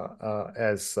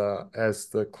as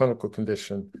the clinical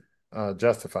condition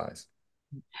justifies.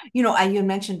 You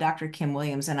mentioned Dr. Kim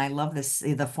Williams, and I love this,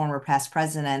 the former past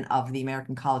president of the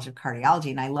American College of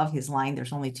Cardiology. And I love his line,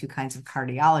 there's only two kinds of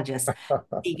cardiologists,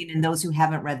 vegan and those who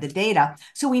haven't read the data.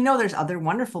 So we know there's other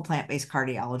wonderful plant-based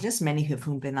cardiologists, many of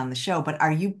whom have been on the show, but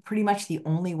are you pretty much the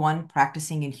only one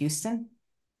practicing in Houston?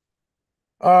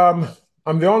 Um,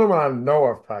 I'm the only one I know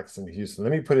of practicing in Houston.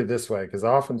 Let me put it this way, because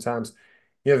oftentimes,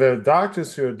 there are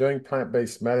doctors who are doing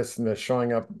plant-based medicine that's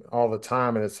showing up all the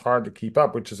time, and it's hard to keep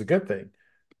up, which is a good thing.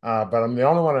 But I'm the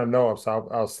only one I know of, so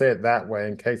I'll say it that way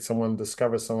in case someone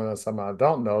discovers someone else I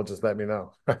don't know, just let me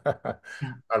know. Yeah.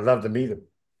 I'd love to meet him.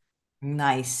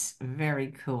 Nice. Very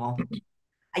cool.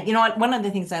 You know what? One of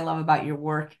the things I love about your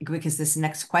work, because this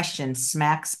next question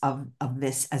smacks of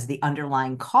this as the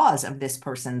underlying cause of this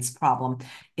person's problem,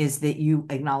 is that you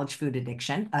acknowledge food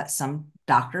addiction. Some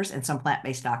doctors and some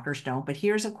plant-based doctors don't. But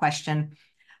here's a question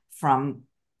from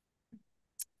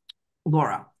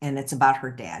Laura, and it's about her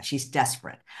dad. She's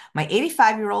desperate. My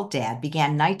 85-year-old dad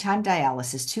began nighttime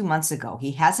dialysis 2 months ago.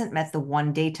 He hasn't met the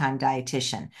one daytime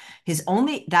dietitian. His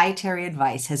only dietary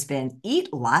advice has been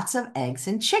eat lots of eggs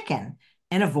and chicken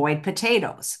and avoid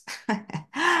potatoes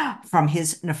from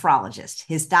his nephrologist.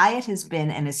 His diet has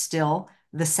been and is still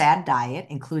the SAD diet,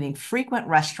 including frequent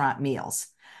restaurant meals.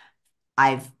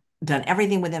 I've done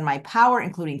everything within my power,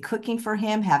 including cooking for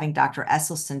him, having Dr.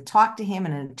 Esselstyn talk to him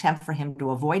in an attempt for him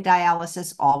to avoid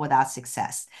dialysis, all without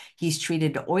success. He's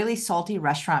treated to oily, salty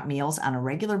restaurant meals on a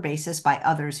regular basis by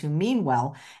others who mean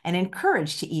well and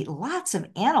encouraged to eat lots of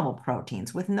animal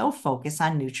proteins with no focus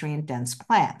on nutrient-dense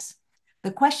plants. The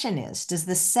question is, does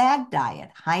the SAD diet,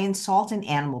 high in salt and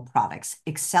animal products,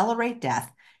 accelerate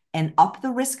death and up the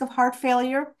risk of heart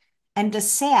failure? And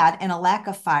does SAD and a lack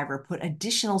of fiber put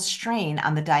additional strain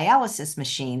on the dialysis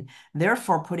machine,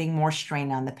 therefore putting more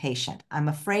strain on the patient? I'm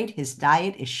afraid his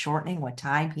diet is shortening what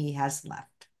time he has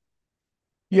left.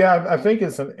 Yeah, I think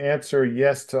it's an answer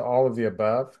yes to all of the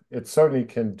above. It certainly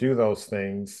can do those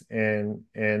things. And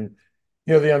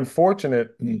the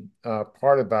unfortunate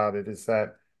part about it is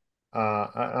that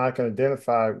I can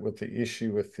identify with the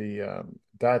issue with the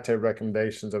dietary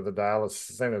recommendations of the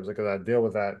dialysis centers, because I deal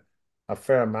with that a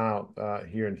fair amount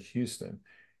here in Houston.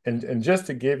 And just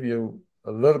to give you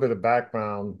a little bit of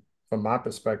background from my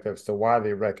perspective as to why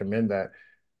they recommend that.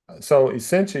 So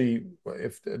essentially,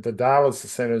 if the dialysis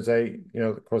centers,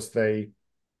 of course, they're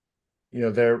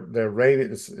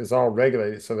rated, it's all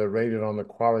regulated, so they're rated on the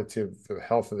quality of the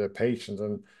health of their patients.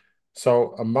 And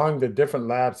so among the different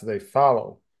labs that they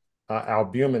follow,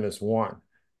 albumin is one.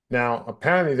 Now,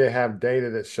 apparently they have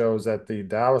data that shows that the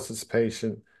dialysis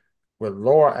patient with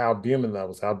lower albumin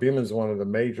levels, albumin is one of the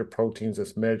major proteins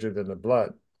that's measured in the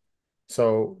blood.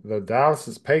 So the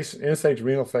dialysis patient, end-stage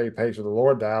renal failure patients with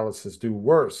lower dialysis do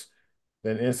worse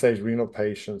than end-stage renal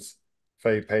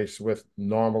failure patients with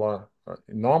normal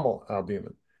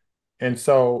albumin. And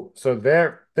so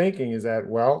their thinking is that,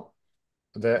 well,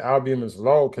 the albumin is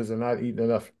low because they're not eating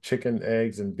enough chicken,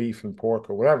 eggs, and beef and pork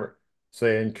or whatever. So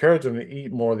they encourage them to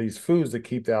eat more of these foods to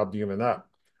keep the albumin up.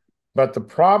 But the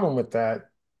problem with that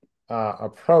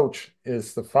approach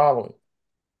is the following.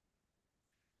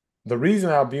 The reason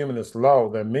albumin is low,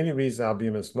 there are many reasons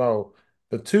albumin is low.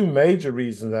 The two major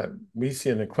reasons that we see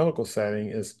in the clinical setting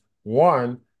is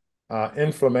one,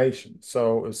 inflammation.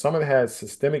 So if somebody has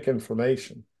systemic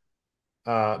inflammation,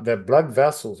 their blood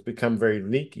vessels become very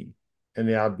leaky and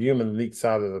the albumin leaks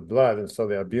out of the blood. And so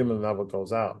the albumin level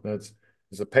goes out. And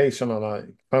there's a patient on a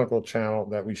clinical channel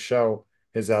that we show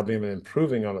his albumin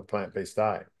improving on a plant-based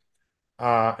diet.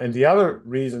 And the other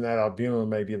reason that albumin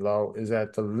may be low is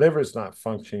that the liver is not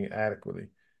functioning adequately.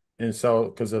 And so,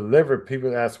 because the liver,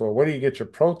 people ask, well, where do you get your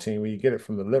protein? Well, you get it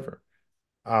from the liver.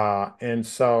 And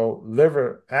so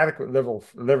adequate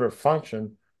liver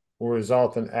function will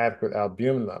result in adequate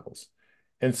albumin levels.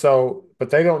 And so, but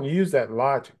they don't use that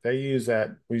logic. They use that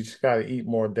we just got to eat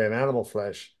more dead animal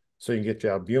flesh so you can get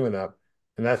your albumin up.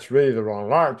 And that's really the wrong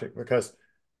logic because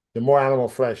the more animal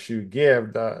flesh you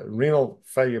give, the renal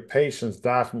failure patients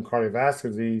die from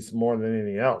cardiovascular disease more than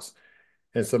anything else.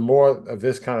 And so more of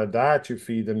this kind of diet you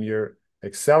feed them, you're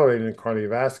accelerating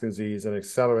cardiovascular disease and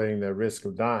accelerating their risk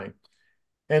of dying.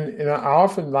 And I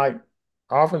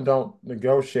often don't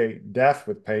negotiate death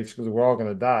with patients because we're all going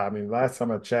to die. I mean, last time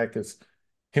I checked, it's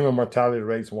human mortality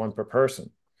rate's one per person.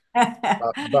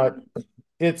 But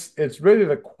it's really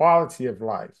the quality of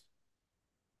life.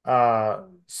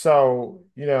 So,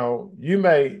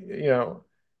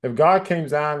 if God came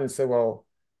down and said, well,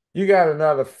 you got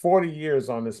another 40 years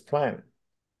on this planet,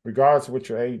 regardless of what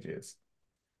your age is.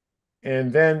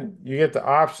 And then you get the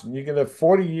option, you can live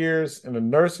 40 years in a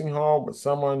nursing home with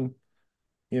someone,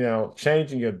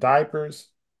 changing your diapers,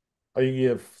 or you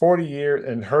get 40 years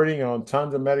and hurting on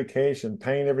tons of medication,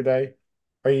 pain every day,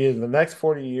 or you get the next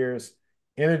 40 years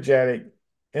energetic,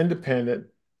 independent,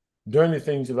 doing the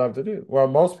things you love to do. Well,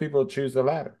 most people choose the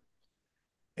latter.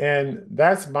 And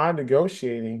that's my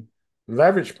negotiating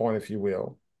leverage point, if you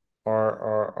will,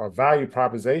 or value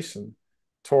proposition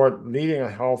toward leading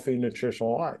a healthy,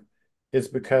 nutritional life. It's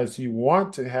because you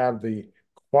want to have the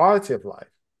quality of life.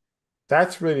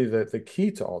 That's really the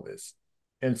key to all this.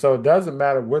 And so it doesn't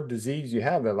matter what disease you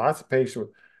have. There are lots of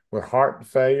patients with heart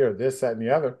failure, this, that, and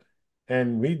the other.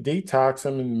 And we detox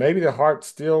them, and maybe the heart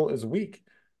still is weak,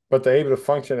 but they're able to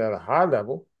function at a high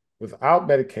level without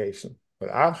medication,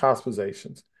 without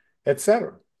hospitalizations,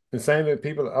 etc. And same with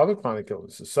people with other chronic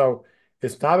illnesses. So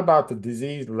it's not about the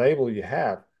disease label you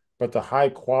have, but the high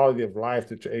quality of life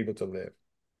that you're able to live.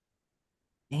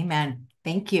 Amen.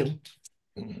 Thank you.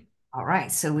 All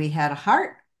right. So we had a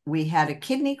heart, we had a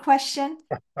kidney question.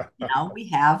 Now we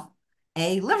have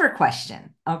a liver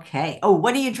question. Okay. Oh,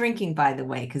 what are you drinking, by the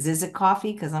way? Because is it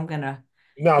coffee? Because I'm gonna.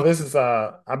 No, this is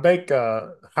I make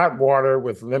hot water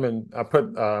with lemon. I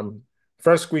put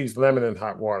fresh squeezed lemon in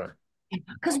hot water.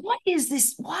 Because what is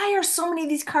this? Why are so many of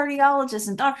these cardiologists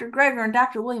and Dr. Greger and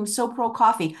Dr. Williams so pro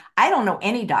coffee? I don't know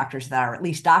any doctors that are, at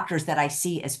least doctors that I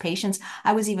see as patients.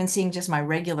 I was even seeing just my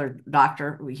regular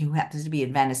doctor who happens to be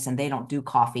in Venice and they don't do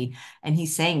coffee. And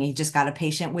he's saying he just got a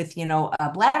patient with,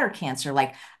 bladder cancer.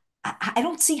 Like, I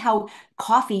don't see how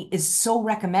coffee is so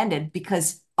recommended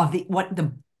because of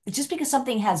just because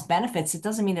something has benefits, it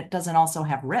doesn't mean it doesn't also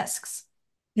have risks.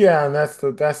 Yeah, and that's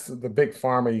the big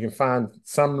pharma. You can find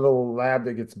some little lab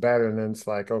that gets better, and then it's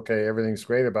like, okay, everything's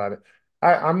great about it.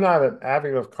 I'm not an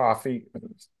advocate of coffee.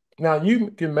 Now, you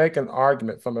can make an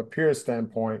argument from a pure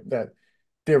standpoint that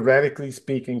theoretically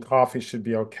speaking, coffee should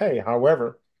be okay.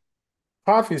 However,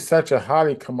 coffee is such a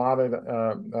highly commodity,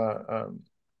 a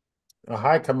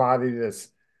high commodity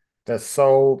that's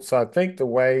sold. So I think the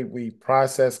way we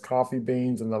process coffee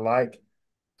beans and the like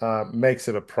makes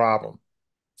it a problem.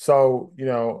 So,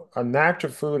 a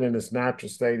natural food in its natural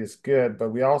state is good, but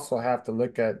we also have to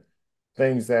look at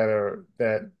things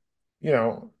that, you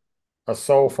know, are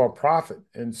sold for profit.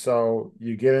 And so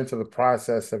you get into the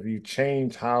process of you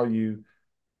change how you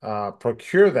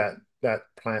procure that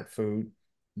plant food,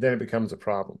 then it becomes a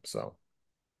problem. So,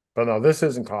 but no, this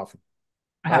isn't coffee.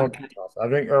 I don't drink Okay. coffee. I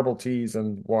drink herbal teas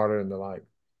and water and the like.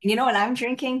 You know what I'm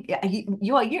drinking? Yeah,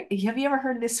 have you ever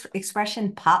heard this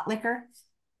expression, pot liquor?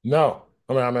 No,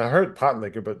 I heard pot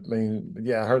liquor, but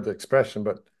yeah, I heard the expression,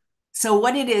 but So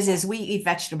what it is we eat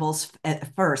vegetables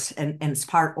at first and as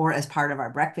part of our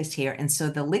breakfast here. And so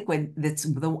the liquid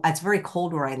it's very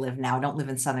cold where I live now. I don't live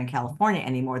in Southern California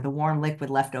anymore. The warm liquid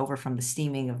left over from the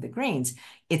steaming of the greens.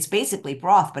 It's basically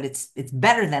broth, but it's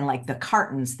better than like the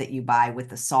cartons that you buy with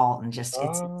the salt and just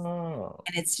oh,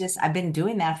 it's just I've been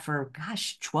doing that for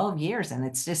gosh, 12 years. And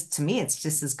it's just to me, it's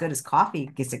just as good as coffee.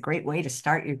 It's a great way to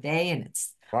start your day. And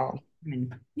wow.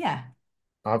 yeah.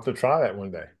 I'll have to try that one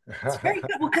day. It's very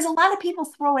good. Well, because a lot of people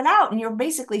throw it out, and you're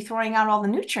basically throwing out all the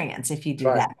nutrients if you do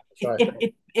Right, that. that's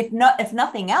right. If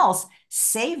nothing else,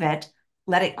 save it,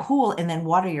 let it cool, and then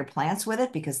water your plants with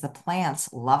it because the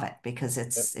plants love it because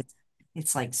Yep.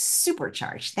 it's like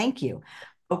supercharged. Thank you.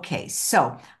 Okay,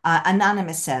 so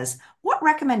Anonymous says, what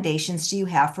recommendations do you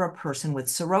have for a person with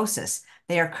cirrhosis?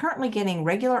 They are currently getting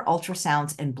regular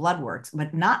ultrasounds and blood works,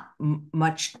 but not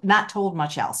told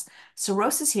much else.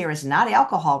 Cirrhosis here is not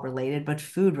alcohol related, but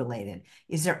food related.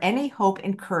 Is there any hope,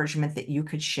 encouragement that you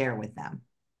could share with them?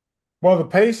 Well, the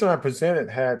patient I presented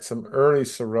had some early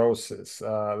cirrhosis.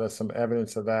 There's some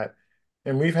evidence of that.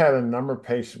 And we've had a number of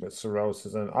patients with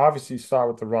cirrhosis. And obviously, start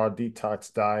with the raw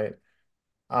detox diet.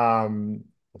 Um,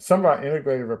 some of our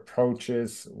integrative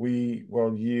approaches, we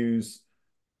will use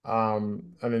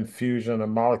an infusion, a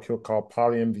molecule called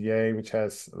poly-MDA, which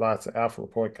has lots of alpha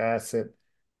lipoic acid,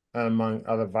 among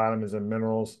other vitamins and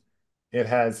minerals. It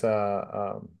has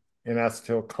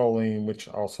N-acetylcholine, which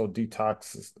also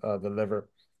detoxes the liver.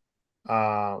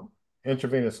 Uh,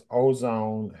 Intravenous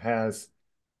ozone has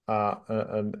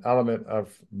an element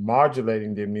of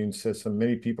modulating the immune system.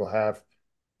 Many people have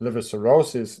liver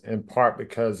cirrhosis in part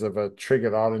because of a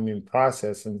triggered autoimmune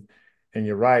process, and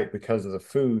you're right, because of the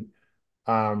food.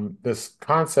 This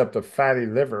concept of fatty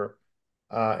liver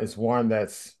is one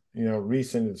that's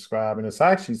recently described, and it's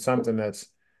actually something that's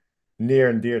near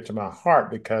and dear to my heart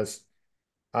because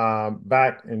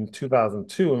back in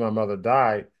 2002, when my mother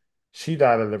died, she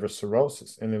died of liver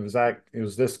cirrhosis. And it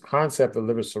was this concept of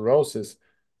liver cirrhosis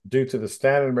due to the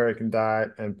standard American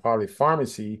diet and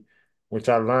polypharmacy, which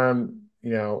I learned,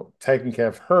 taking care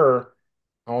of her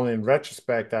only in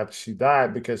retrospect after she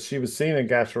died because she was seeing a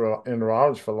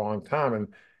gastroenterologist for a long time. And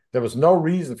there was no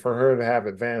reason for her to have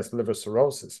advanced liver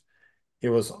cirrhosis. It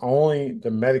was only the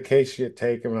medication she had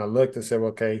taken. When I looked and said, well,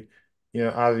 okay,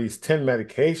 out of these 10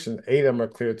 medications, 8 of them are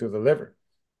cleared through the liver.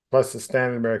 Plus the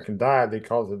standard American diet, they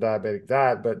call it the diabetic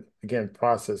diet, but again,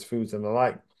 processed foods and the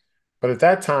like. But at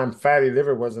that time, fatty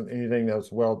liver wasn't anything that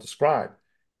was well described.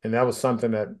 And that was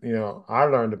something that, I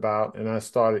learned about, and I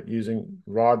started using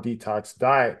raw detox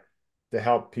diet to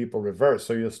help people reverse.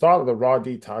 So you start with a raw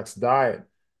detox diet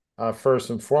first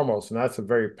and foremost, and that's a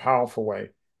very powerful way.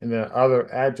 And there are other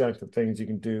adjunctive things you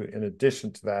can do in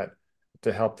addition to that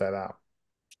to help that out.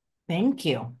 Thank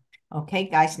you. Okay,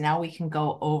 guys, now we can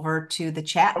go over to the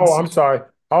chat and Oh, see. I'm sorry.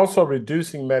 Also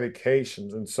reducing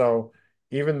medications. And so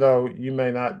even though you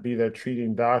may not be their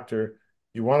treating doctor,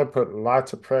 you want to put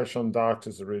lots of pressure on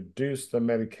doctors to reduce the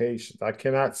medications. I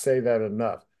cannot say that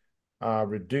enough.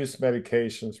 Reduce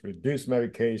medications, reduce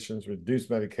medications, reduce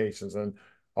medications. And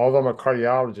although I'm a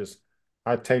cardiologist,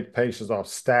 I take patients off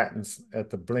statins at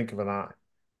the blink of an eye,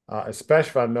 especially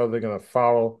if I know they're going to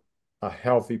follow a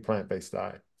healthy plant-based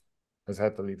diet. I just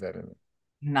have to leave that in there.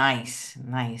 Nice,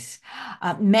 nice.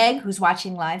 Meg, who's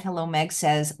watching live, hello, Meg,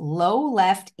 says low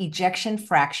left ejection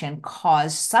fraction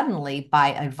caused suddenly by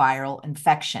a viral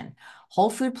infection.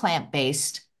 Whole food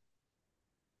plant-based,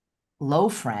 low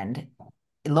friend.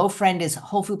 Low friend is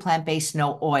whole food plant-based,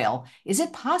 no oil. Is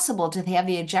it possible to have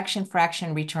the ejection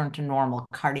fraction return to normal?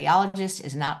 Cardiologist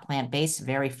is not plant-based,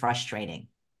 very frustrating.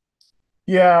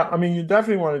 Yeah, I mean, you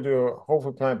definitely want to do a whole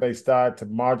food plant-based diet to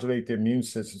modulate the immune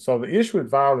system. So the issue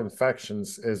with viral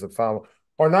infections is a follow,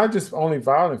 or not just only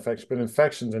viral infections, but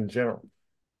infections in general.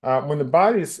 When the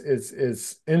body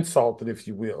is insulted, if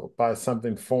you will, by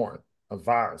something foreign, a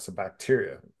virus, a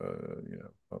bacteria,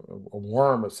 a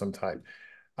worm of some type,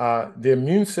 the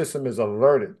immune system is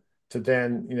alerted to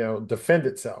then, defend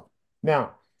itself.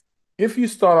 Now, if you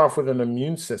start off with an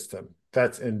immune system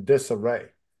that's in disarray,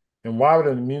 and why would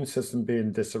an immune system be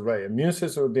in disarray? Immune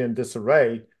system would be in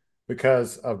disarray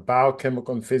because of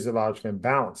biochemical and physiological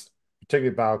imbalance,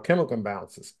 particularly biochemical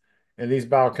imbalances. And these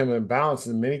biochemical imbalances,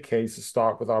 in many cases,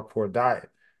 start with our poor diet.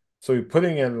 So we're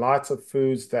putting in lots of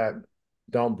foods that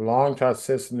don't belong to our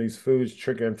system. These foods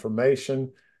trigger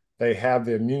inflammation. They have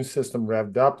the immune system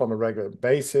revved up on a regular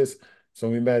basis. So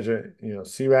we measure,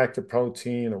 C-reactive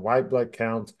protein and white blood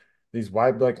counts. These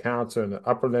white blood counts are in the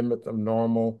upper limit of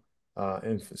normal,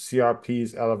 and CRP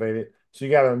is elevated. So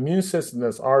you got an immune system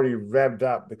that's already revved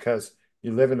up because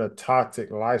you live in a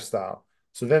toxic lifestyle.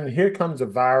 So then here comes a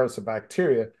virus, a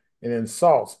bacteria, and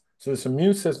insults. So this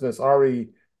immune system that's already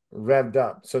revved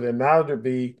up. So then now there'd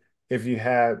be, if you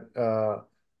had a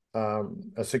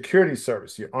security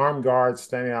service, your armed guards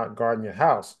standing out guarding your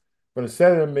house, but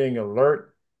instead of them being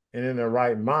alert and in their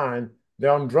right mind,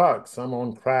 they're on drugs, some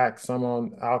on crack, some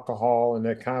on alcohol, and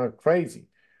they're kind of crazy.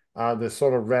 They're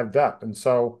sort of revved up. And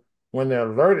so when they're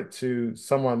alerted to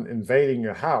someone invading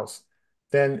your house,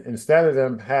 then instead of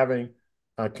them having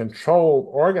a controlled,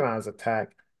 organized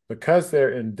attack, because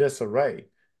they're in disarray,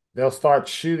 they'll start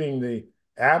shooting the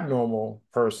abnormal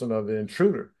person or the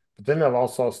intruder. But then they'll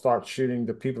also start shooting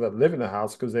the people that live in the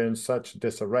house because they're in such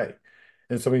disarray.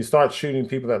 And so when you start shooting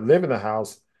people that live in the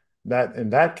house, that in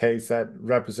that case, that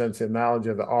represents the analogy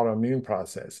of the autoimmune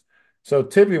process. So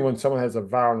typically when someone has a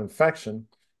viral infection,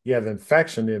 you have the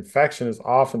infection. The infection is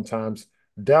oftentimes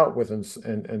dealt with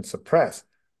and suppressed.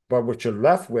 But what you're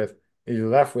left with is you're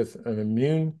left with an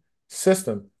immune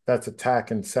system that's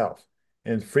attacking self.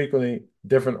 And frequently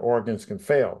different organs can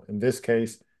fail. In this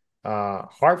case,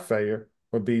 heart failure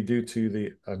would be due to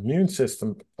the immune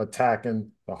system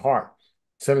attacking the heart.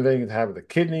 Same thing can happen with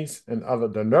the kidneys and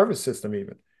the nervous system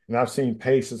even. And I've seen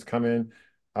patients come in.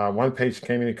 One patient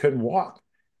came in, he couldn't walk.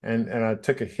 And I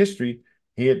took a history.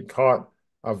 He had caught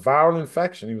a viral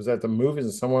infection. He was at the movies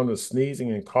and someone was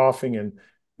sneezing and coughing. And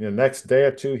the next day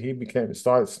or two, he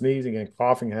started sneezing and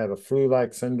coughing, had a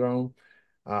flu-like syndrome.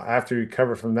 After he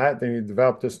recovered from that, then he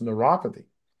developed this neuropathy.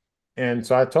 And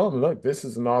so I told him, look, this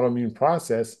is an autoimmune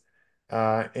process.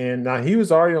 And now he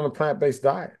was already on a plant-based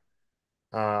diet.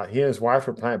 He and his wife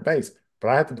were plant-based, but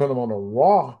I had to put him on a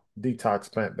raw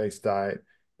detox plant-based diet,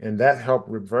 and that helped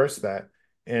reverse that.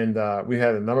 And we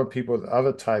had a number of people with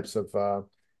other types of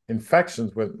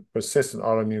infections with persistent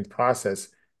autoimmune process.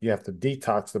 You have to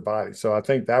detox the body. So I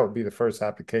think that would be the first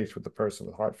application with the person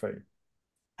with heart failure.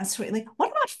 That's really.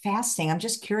 What about fasting? I'm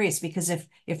just curious because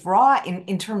if raw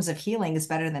in terms of healing is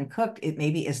better than cooked, it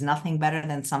maybe is nothing better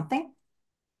than something.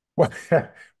 Well,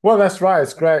 well, that's right.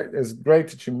 It's great. It's great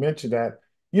that you mentioned that.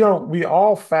 We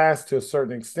all fast to a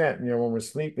certain extent. When we're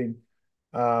sleeping,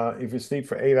 if you sleep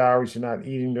for 8 hours, you're not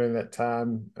eating during that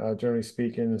time, generally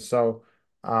speaking. And so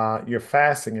you're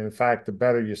fasting. And in fact, the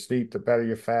better you sleep, the better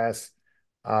you fast.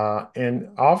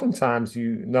 And oftentimes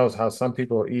you notice how some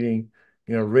people are eating,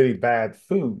 really bad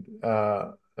food.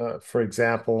 For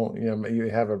example, you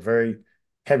have a very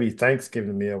heavy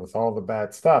Thanksgiving meal with all the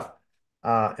bad stuff.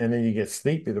 And then you get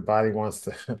sleepy. The body wants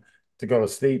to to go to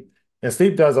sleep. And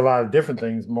sleep does a lot of different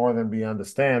things more than we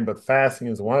understand, but fasting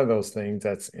is one of those things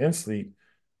that's in sleep.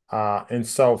 And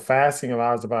so fasting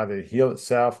allows the body to heal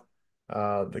itself,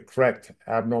 the correct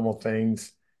abnormal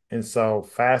things. And so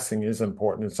fasting is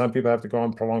important. And some people have to go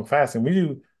on prolonged fasting.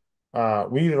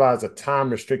 We utilize a time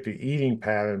restricted eating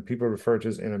pattern. People refer to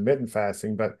as intermittent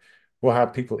fasting, but we'll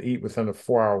have people eat within a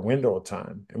 4 hour window of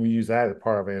time. And we use that as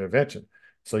part of an intervention.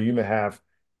 So you may have,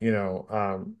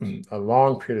 a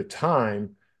long period of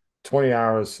time, 20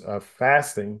 hours of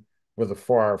fasting with a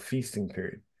 4 hour feasting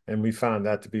period. And we found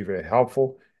that to be very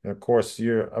helpful. And of course,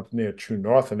 you're up near True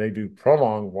North and they do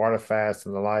prolonged water fasts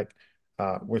and the like,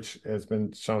 which has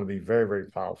been shown to be very, very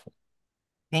powerful.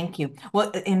 Thank you.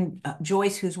 Well, and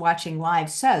Joyce, who's watching live,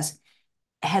 says,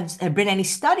 has there been any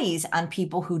studies on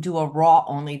people who do a raw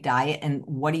only diet? And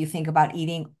what do you think about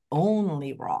eating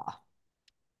only raw?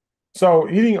 So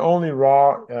eating only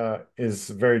raw is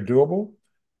very doable.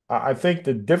 I think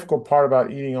the difficult part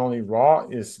about eating only raw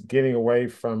is getting away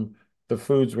from the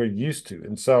foods we're used to.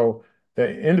 And so the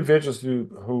individuals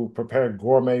who prepare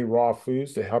gourmet raw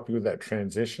foods to help you with that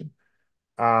transition.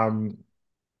 Um,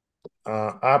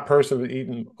 I personally have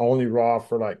eaten only raw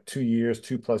for like 2 years,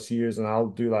 2+ years, and I'll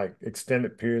do like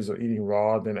extended periods of eating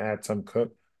raw, then add some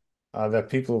cooked. That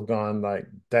people have gone like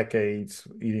decades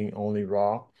eating only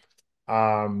raw.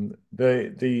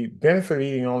 The benefit of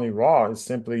eating only raw is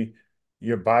simply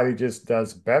your body just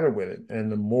does better with it.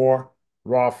 And the more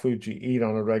raw food you eat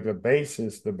on a regular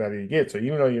basis, the better you get. So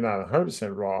even though you're not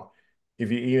 100% raw, if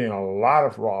you're eating a lot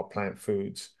of raw plant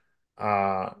foods,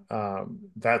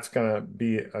 that's going to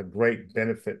be a great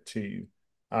benefit to you.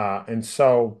 And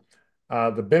so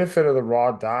the benefit of the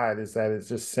raw diet is that it's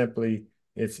just simply,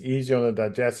 it's easier on the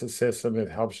digestive system. It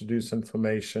helps reduce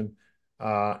inflammation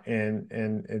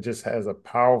and it just has a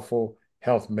powerful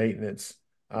health maintenance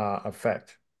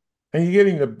effect. And you're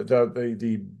getting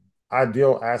the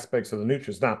ideal aspects of the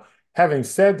nutrients. Now, having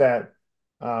said that,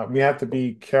 we have to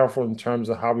be careful in terms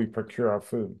of how we procure our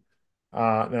food.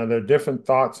 Now, there are different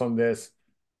thoughts on this.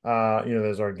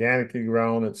 There's organically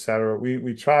grown, et cetera.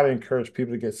 We try to encourage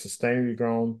people to get sustainably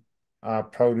grown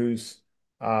produce.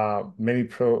 Many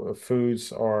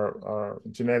foods are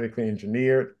genetically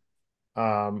engineered.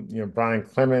 Brian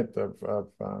Clement of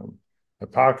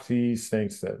Hippocrates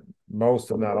thinks that most,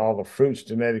 if not all, the fruits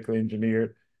genetically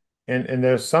engineered. And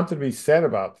there's something to be said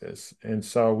about this. And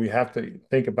so we have to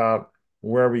think about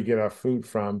where we get our food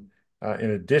from,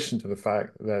 in addition to the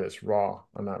fact that it's raw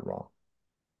or not raw.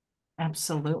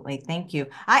 Absolutely. Thank you.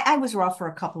 I was raw for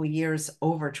a couple of years,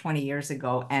 over 20 years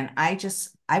ago, and I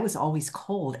was always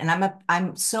cold. And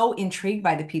I'm so intrigued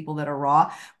by the people that are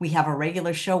raw. We have a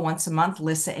regular show once a month,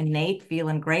 Lissa and Nate,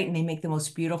 feeling great, and they make the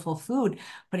most beautiful food.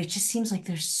 But it just seems like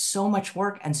there's so much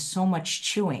work and so much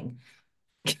chewing.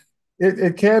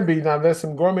 It can be. Now, there's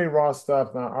some gourmet raw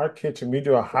stuff. Now, our kitchen, we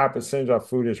do a high percentage of our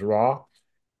food is raw.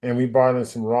 and we brought in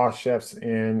some raw chefs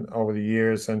in over the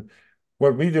years. And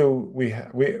what we do, we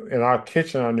in our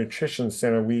kitchen, our nutrition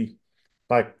center, we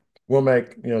like we'll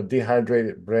make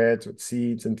dehydrated breads with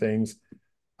seeds and things,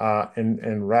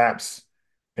 and wraps.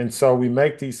 And so we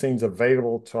make these things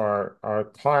available to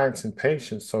our clients and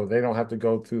patients so they don't have to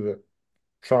go through the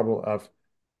trouble of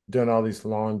doing all these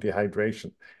long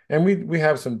dehydration. And we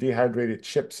have some dehydrated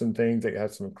chips and things that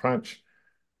have some crunch.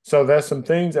 So there's some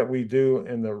things that we do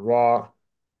in the raw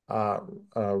uh,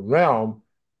 realm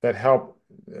that help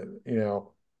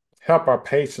our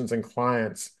patients and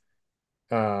clients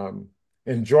um,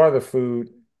 enjoy the food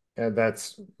and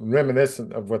that's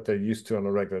reminiscent of what they're used to on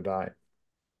a regular diet.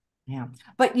 Yeah.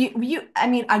 But I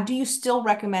mean, do you still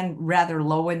recommend rather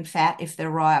low in fat if they're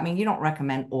raw? I mean, you don't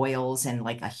recommend oils and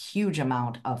like a huge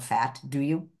amount of fat, do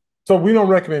you? So we don't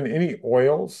recommend any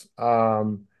oils.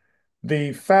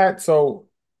 The fat, so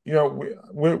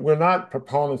we're not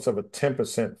proponents of a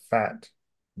 10% fat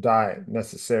diet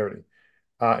necessarily.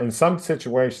 In some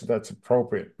situations, that's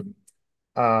appropriate.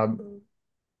 Um,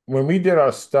 when we did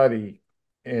our study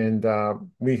and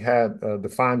we had a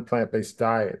defined plant-based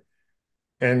diet,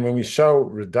 and when we show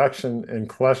reduction in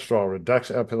cholesterol,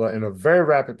 reduction of LDL in a very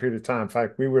rapid period of time, in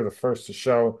fact, we were the first to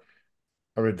show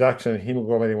a reduction in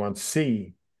hemoglobin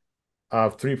A1C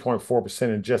of 3.4%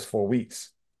 in just 4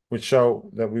 weeks, which show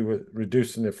that we were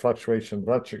reducing the fluctuation in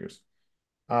blood sugars.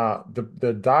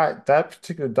 The diet, that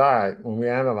particular diet, when we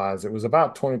analyzed it, was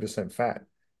about 20% fat.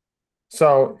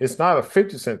 So it's not a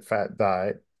 50% fat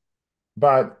diet,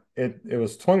 but it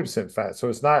was 20% fat. So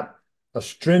it's not a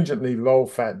stringently low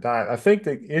fat diet. I think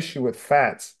the issue with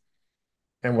fats,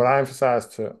 and what I emphasize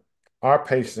to our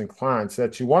patients and clients,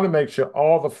 that you want to make sure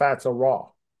all the fats are raw.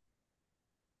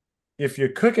 If you're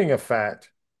cooking a fat,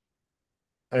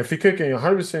 and if you're cooking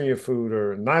 100% of your food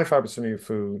or 95% of your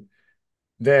food,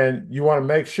 then you want to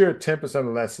make sure 10%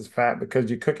 or less is fat because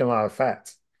you're cooking a lot of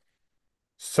fats.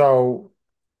 So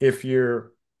if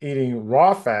you're eating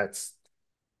raw fats,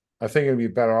 I think it'd be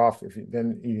better off if you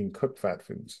than eating cooked fat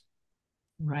foods.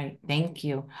 Right. Thank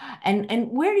you.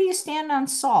 And where do you stand on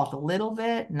salt? A little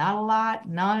bit, not a lot,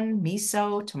 none,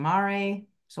 miso, tamari,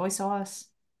 soy sauce?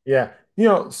 Yeah,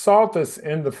 salt is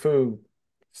in the food.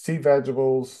 Sea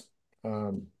vegetables,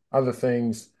 other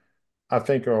things, I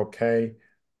think are okay.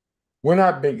 We're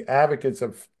not big advocates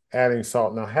of adding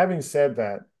salt. Now, having said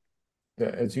that,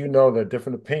 as you know, there are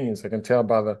different opinions. I can tell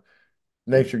by the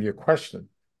nature of your question.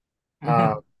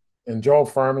 Uh, and Joel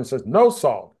Furman says no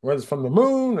salt, whether it's from the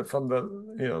moon or from the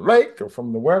lake or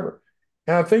from the wherever.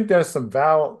 And I think there's some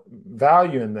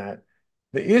value in that.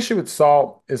 The issue with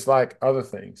salt is like other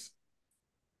things.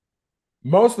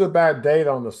 Most of the bad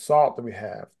data on the salt that we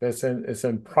have, it's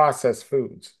in processed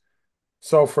foods.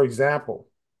 So, for example,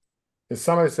 if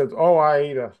somebody says, "Oh, I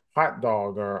ate a hot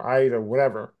dog," or "I ate a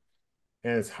whatever,"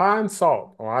 and it's high in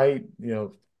salt, or "I ate,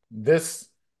 this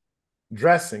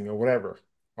dressing or whatever,"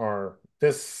 or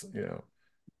this,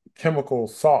 chemical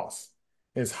sauce.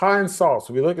 It's high in salt.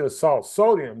 So we look at the salt,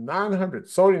 sodium, 900,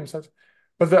 sodium, such,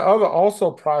 but there are other also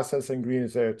processed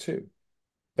ingredients there too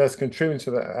that's contributing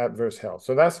to the adverse health.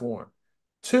 So that's one.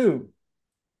 Two,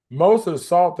 most of the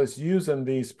salt that's used in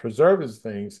these preservatives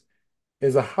things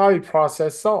is a highly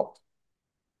processed salt.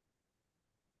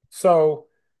 So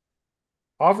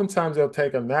oftentimes they'll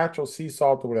take a natural sea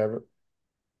salt or whatever,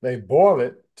 they boil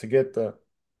it to get the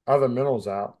other minerals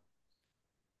out.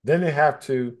 Then they have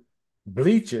to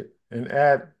bleach it and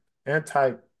add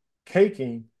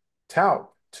anti-caking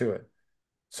talc to it.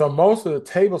 So most of the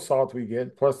table salt we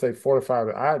get, plus they fortify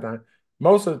with iodine,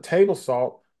 most of the table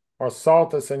salt or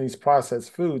salt that's in these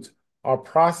processed foods are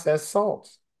processed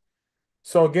salts.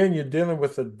 So again, you're dealing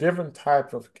with a different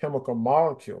type of chemical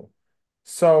molecule.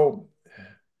 So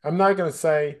I'm not going to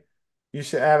say you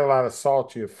should add a lot of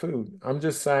salt to your food. I'm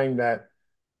just saying that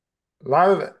a lot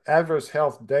of the adverse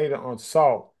health data on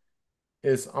salt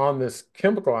is on this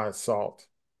chemicalized salt.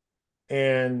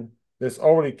 And this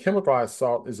overly chemicalized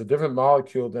salt is a different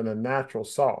molecule than a natural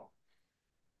salt.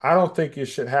 I don't think you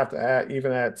should have to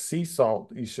even add sea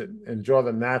salt. You should enjoy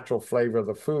the natural flavor of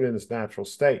the food in its natural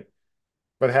state.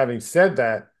 But having said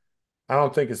that, I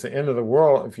don't think it's the end of the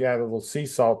world if you add a little sea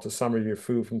salt to some of your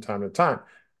food from time to time.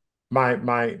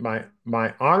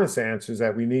 My honest answer is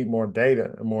that we need more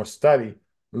data and more study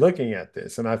looking at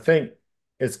this. And I think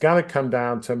it's going to come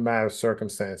down to a matter of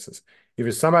circumstances. If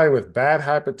you're somebody with bad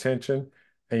hypertension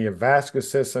and your vascular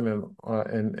system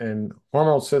and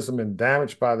hormonal system been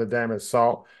damaged by the damaged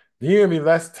salt, then you're going to be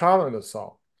less tolerant of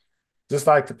salt. Just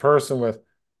like the person with,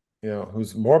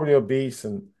 who's morbidly obese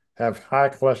and have high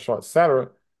cholesterol, et cetera,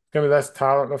 going to be less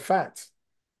tolerant of fats.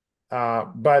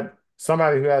 But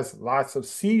somebody who has lots of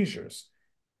seizures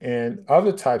and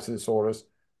other types of disorders,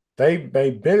 they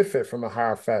may benefit from a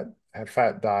higher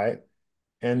fat diet.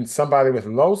 And somebody with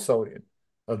low sodium,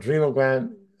 adrenal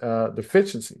gland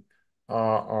deficiency,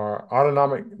 or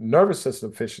autonomic nervous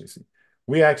system deficiency,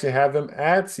 we actually have them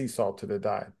add sea salt to their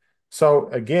diet. So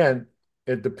again,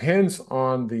 it depends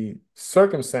on the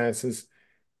circumstances.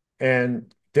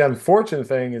 And the unfortunate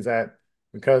thing is that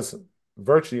because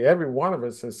virtually every one of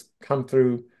us has come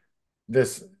through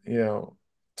this,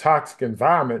 toxic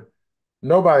environment,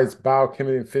 nobody's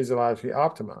biochemically and physiologically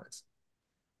optimized.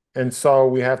 And so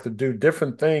we have to do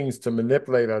different things to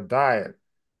manipulate our diet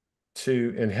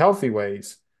in healthy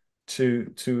ways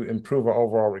to improve our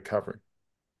overall recovery.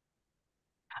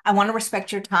 I want to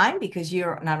respect your time because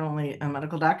you're not only a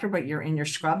medical doctor, but you're in your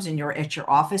scrubs and you're at your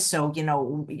office. So, Dr.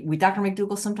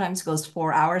 McDougall sometimes goes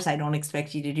 4 hours. I don't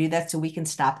expect you to do that, so we can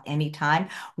stop anytime.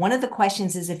 One of the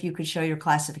questions is if you could show your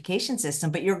classification system,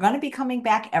 but you're going to be coming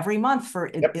back every month for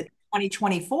Yep.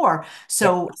 2024. Yep.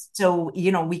 So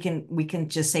we can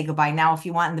just say goodbye now if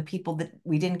you want. And the people that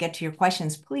we didn't get to your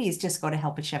questions, please just go to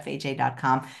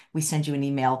help@chefaj.com. We send you an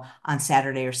email on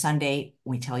Saturday or Sunday.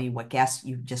 We tell you what guests,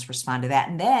 you just respond to that.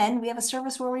 And then we have a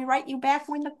service where we write you back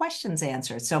when the question's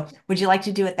answered. So would you like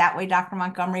to do it that way, Dr.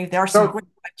 Montgomery? There are some So great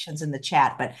questions in the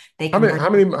chat, but they how can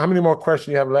many bring. how many more questions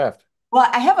do you have left? Well,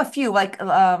 I have a few, like,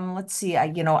 let's see,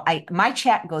 my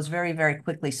chat goes very, very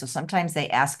quickly. So sometimes they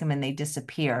ask them and they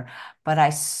disappear. But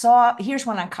here's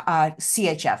one on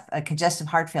CHF, congestive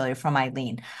heart failure from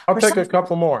Eileen. I'll For take some, a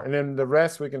couple more, and then the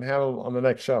rest we can handle on the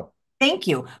next show. Thank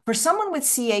you. For someone with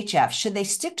CHF, should they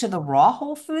stick to the raw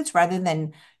whole foods rather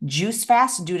than juice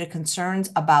fast due to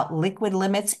concerns about liquid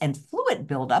limits and fluid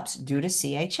buildups due to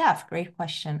CHF? Great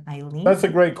question, That's Eileen. a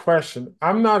great question.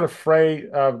 I'm not afraid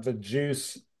of the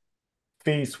juice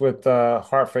feast with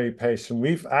heart failure patients.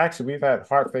 We've had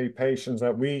heart failure patients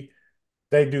that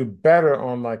they do better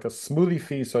on like a smoothie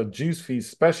feast or juice feast,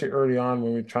 especially early on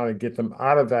when we're trying to get them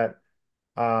out of that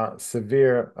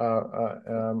severe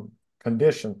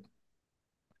condition.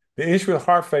 The issue with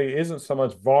heart failure isn't so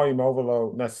much volume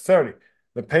overload necessarily.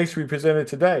 The patient we presented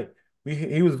today,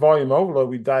 he was volume overload.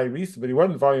 We diuresed, but he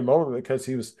wasn't volume overload because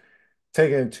he was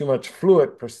taking in too much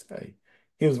fluid per se.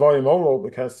 He was volume overload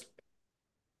because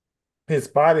his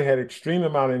body had extreme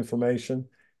amount of inflammation,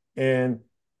 and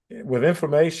with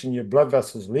inflammation, your blood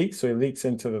vessels leak, so it leaks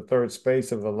into the third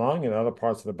space of the lung and other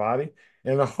parts of the body.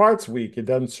 And the heart's weak; it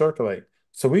doesn't circulate.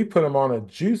 So we put him on a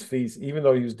juice feast, even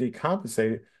though he was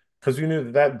decompensated, because we knew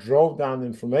that that drove down the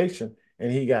inflammation,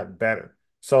 and he got better.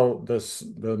 So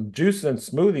the juice and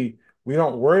smoothie, we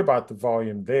don't worry about the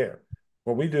volume there.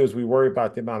 What we do is we worry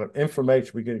about the amount of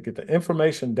inflammation. We can get the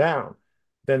inflammation down,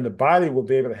 then the body will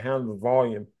be able to handle the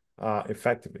volume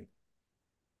effectively.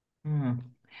 Hmm.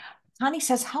 Connie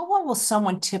says, how long will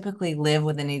someone typically live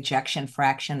with an ejection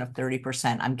fraction of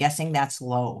 30%? I'm guessing that's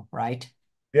low, right?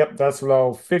 Yep, that's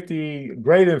low. 50,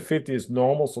 greater than 50 is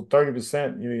normal. So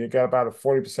 30%, you got about a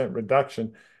 40%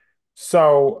 reduction.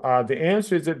 So the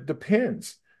answer is it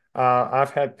depends.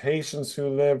 I've had patients who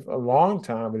live a long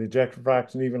time with ejection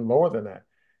fraction even lower than that.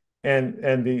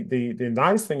 And the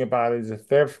nice thing about it is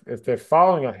if they're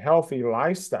following a healthy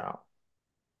lifestyle,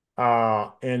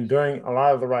 and doing a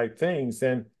lot of the right things,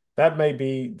 then that may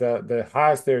be the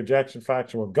highest their ejection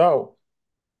fraction will go,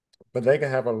 but they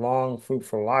can have a long,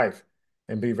 fruitful life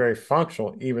and be very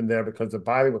functional even there because the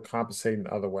body will compensate in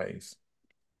other ways.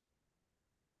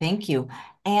 Thank you.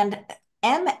 And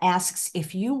M asks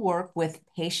if you work with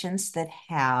patients that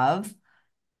have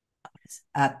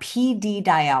PD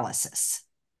dialysis.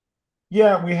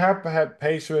 Yeah, we have had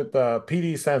patients with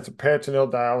PD stands for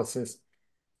peritoneal dialysis.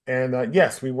 And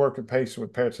yes, we work with patients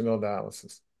with peritoneal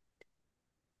dialysis.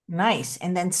 Nice.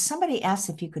 And then somebody asked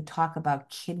if you could talk about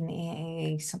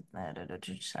kidney.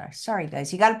 Sorry,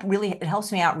 guys. It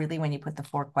helps me out really when you put the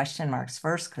 4 question marks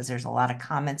first because there's a lot of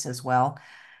comments as well.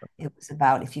 It was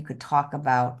about if you could talk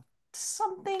about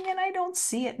something and I don't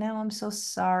see it now. I'm so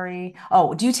sorry.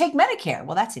 Oh, do you take Medicare?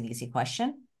 Well, that's an easy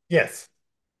question. Yes.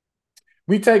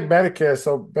 We take Medicare.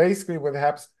 So basically, what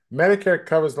happens, Medicare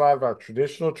covers a lot of our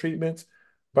traditional treatments,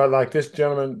 but like this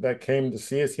gentleman that came to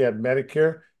see us, he had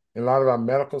Medicare, and a lot of our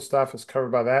medical stuff is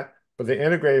covered by that. But the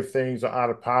integrative things are out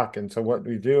of pocket. And so what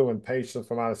we do when patients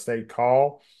from out of state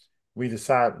call, we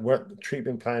decide what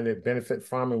treatment plan they benefit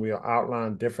from, and we'll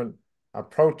outline different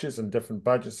approaches and different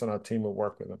budgets, and our team will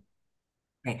work with them.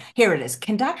 Right. Here it is.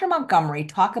 Can Dr. Montgomery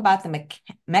talk about the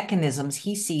mechanisms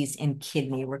he sees in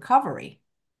kidney recovery?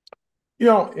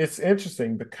 It's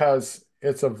interesting because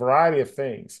it's a variety of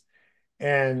things.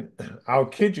 And I'll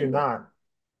kid you not,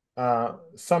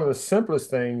 some of the simplest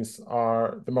things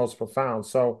are the most profound.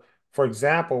 So For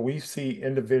example, we see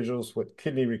individuals with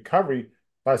kidney recovery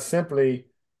by simply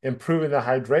improving the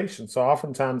hydration. So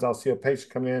oftentimes I'll see a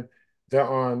patient come in, they're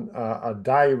on a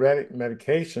diuretic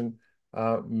medication.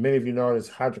 Many of you know it as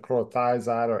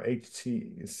hydrochlorothiazide or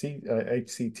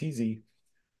HCTZ.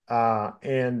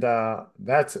 And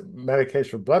that's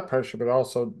medication for blood pressure, but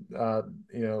also,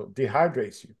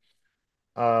 dehydrates you.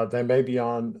 They may be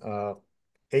on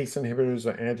ACE inhibitors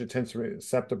or angiotensin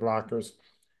receptor blockers.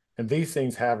 And these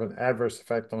things have an adverse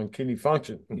effect on kidney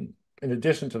function in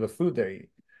addition to the food they eat.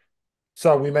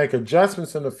 So we make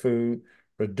adjustments in the food,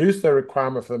 reduce the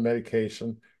requirement for the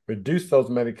medication, reduce those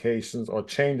medications or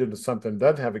change it to something that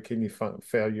doesn't have a kidney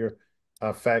failure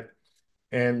effect.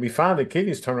 And we find that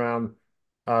kidneys turn around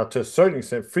to a certain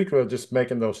extent, frequently just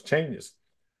making those changes.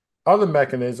 Other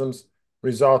mechanisms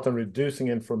result in reducing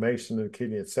inflammation in the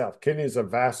kidney itself. Kidney is a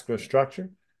vascular structure.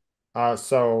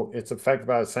 So it's affected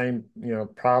by the same,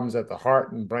 problems that the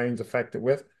heart and brain's affected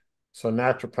with. So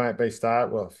natural plant-based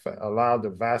diet will allow the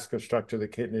vascular structure of the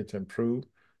kidney to improve.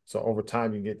 So over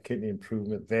time, you get kidney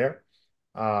improvement there.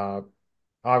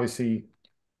 Obviously,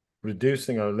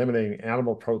 reducing or eliminating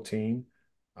animal protein,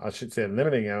 I should say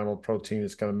eliminating animal protein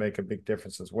is going to make a big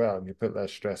difference as well. You put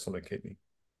less stress on the kidney.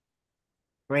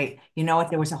 Great. You know what?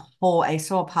 There was a whole, I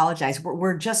so apologize.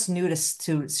 We're just new to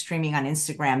streaming on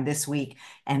Instagram this week,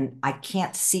 and I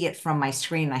can't see it from my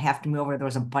screen. I have to move over. There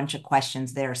was a bunch of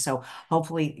questions there. So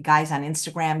hopefully, guys on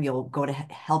Instagram, you'll go to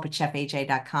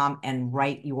help@chefaj.com and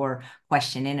write your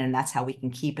question in, and that's how we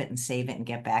can keep it and save it and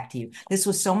get back to you. This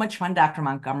was so much fun, Dr.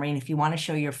 Montgomery. And if you want to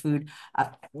show your food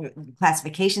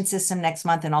classification system next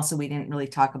month, and also we didn't really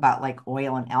talk about like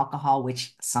oil and alcohol,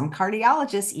 which some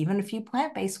cardiologists, even a few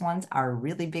plant-based ones, are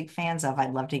really big fans of.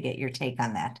 I'd love to get your take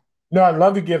on that. No, I'd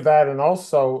love to give that. And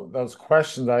also those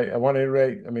questions, I want to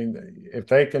iterate. I mean, if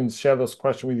they can share those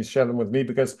questions, we can share them with me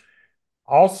because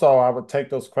also I would take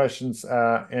those questions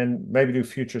and maybe do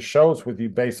future shows with you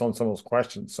based on some of those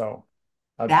questions. So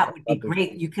that would be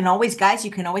great. You can always, guys,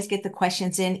 you can always get the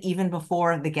questions in even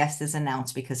before the guest is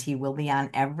announced because he will be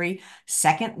on every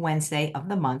second Wednesday of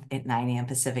the month at 9 a.m.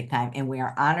 Pacific time. And we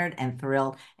are honored and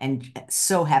thrilled and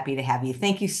so happy to have you.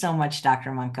 Thank you so much,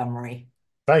 Dr. Montgomery.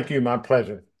 Thank you. My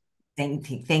pleasure. Thank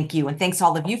you. And thanks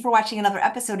all of you for watching another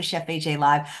episode of Chef AJ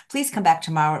Live. Please come back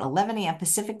tomorrow at 11 a.m.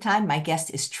 Pacific time. My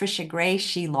guest is Trisha Gray.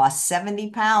 She lost 70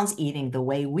 pounds eating the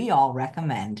way we all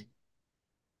recommend.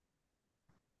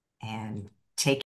 And